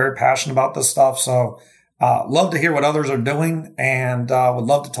 I'm very passionate about this stuff. So love to hear what others are doing and would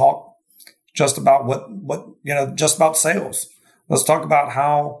love to talk just about just about sales. Let's talk about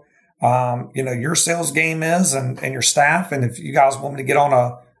how, your sales game is and your staff. And if you guys want me to get on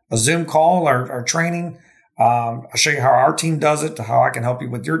a Zoom call or training, I'll show you how our team does it, to how I can help you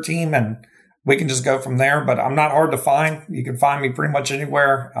with your team, and we can just go from there. But I'm not hard to find. You can find me pretty much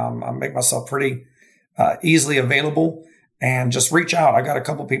anywhere. I make myself pretty easily available, and just reach out. I got a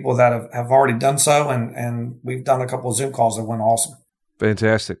couple people that have already done so, and we've done a couple of Zoom calls that went awesome.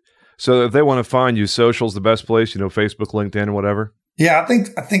 Fantastic. So if they want to find you, social's the best place, Facebook, LinkedIn, whatever. Yeah, I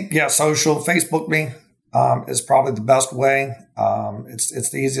think social, Facebook me is probably the best way.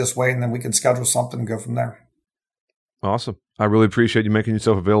 It's the easiest way, and then we can schedule something and go from there. Awesome. I really appreciate you making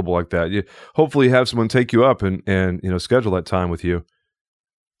yourself available like that. You hopefully have someone take you up and schedule that time with you.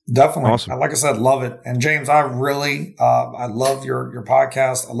 Definitely. Awesome. Like I said, love it. And James, I really I love your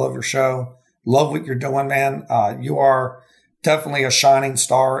podcast. I love your show. Love what you're doing, man. You are definitely a shining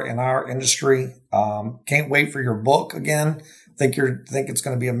star in our industry. Can't wait for your book again. Think it's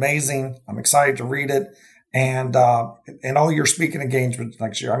going to be amazing. I'm excited to read it, and all your speaking engagements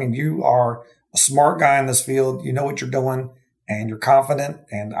next year. I mean, you are a smart guy in this field. You know what you're doing, and you're confident.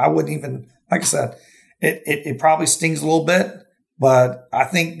 And I wouldn't even, like I said, it probably stings a little bit, but I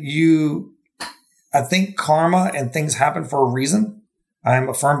think karma and things happen for a reason. I am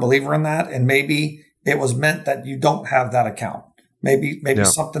a firm believer in that, and maybe it was meant that you don't have that account. Maybe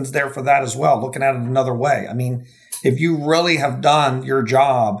something's there for that as well. Looking at it another way. I mean, if you really have done your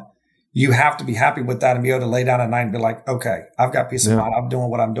job, you have to be happy with that and be able to lay down at night and be like, okay, I've got peace of mind. I'm doing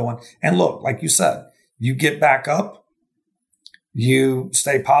what I'm doing. And look, like you said, you get back up, you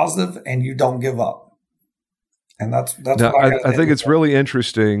stay positive, and you don't give up. And that's now, what I think it's really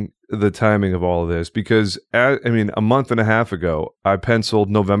interesting, the timing of all of this, because a month and a half ago, I penciled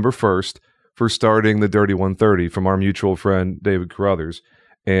November 1st for starting the Dirty 130 from our mutual friend, David Carruthers.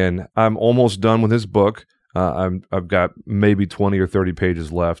 And I'm almost done with his book. I've got maybe 20 or 30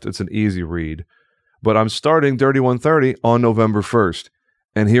 pages left. It's an easy read. But I'm starting Dirty 130 on November 1st.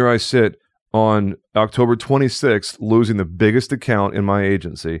 And here I sit on October 26th, losing the biggest account in my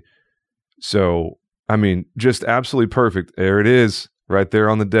agency. So, just absolutely perfect. There it is, right there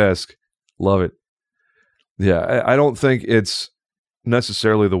on the desk. Love it. Yeah, I don't think it's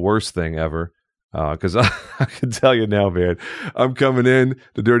necessarily the worst thing ever. Because I can tell you now, man, I'm coming in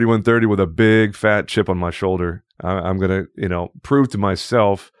the Dirty 130 with a big fat chip on my shoulder. I'm going to, prove to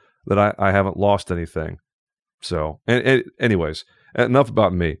myself that I haven't lost anything. So, anyways, enough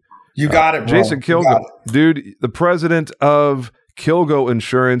about me. You got it, bro. Jason Kilgo, dude, the president of Kilgo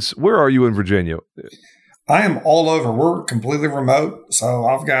Insurance. Where are you in Virginia? I am all over. We're completely remote, so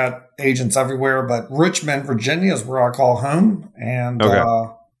I've got agents everywhere. But Richmond, Virginia is where I call home. And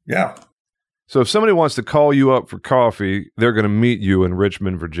yeah. So if somebody wants to call you up for coffee, they're going to meet you in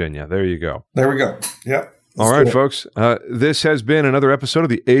Richmond, Virginia. There you go. There we go. Yep. All right, folks. This has been another episode of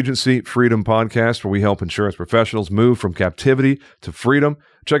the Agency Freedom Podcast, where we help insurance professionals move from captivity to freedom.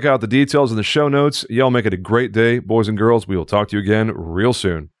 Check out the details in the show notes. Y'all make it a great day, boys and girls. We will talk to you again real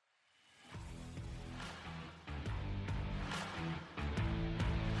soon.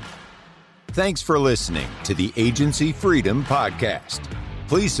 Thanks for listening to the Agency Freedom Podcast.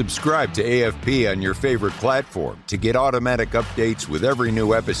 Please subscribe to AFP on your favorite platform to get automatic updates with every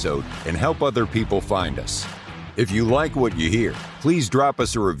new episode and help other people find us. If you like what you hear, please drop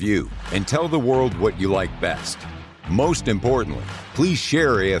us a review and tell the world what you like best. Most importantly, please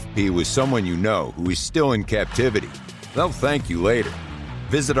share AFP with someone you know who is still in captivity. They'll thank you later.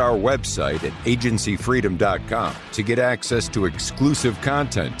 Visit our website at agencyfreedom.com to get access to exclusive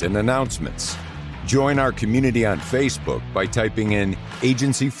content and announcements. Join our community on Facebook by typing in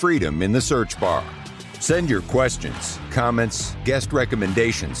Agency Freedom in the search bar. Send your questions, comments, guest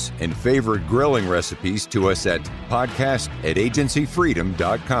recommendations, and favorite grilling recipes to us at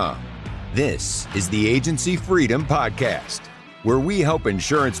podcast@agencyfreedom.com. This is the Agency Freedom Podcast, where we help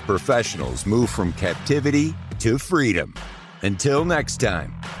insurance professionals move from captivity to freedom. Until next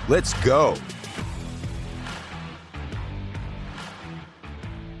time, let's go.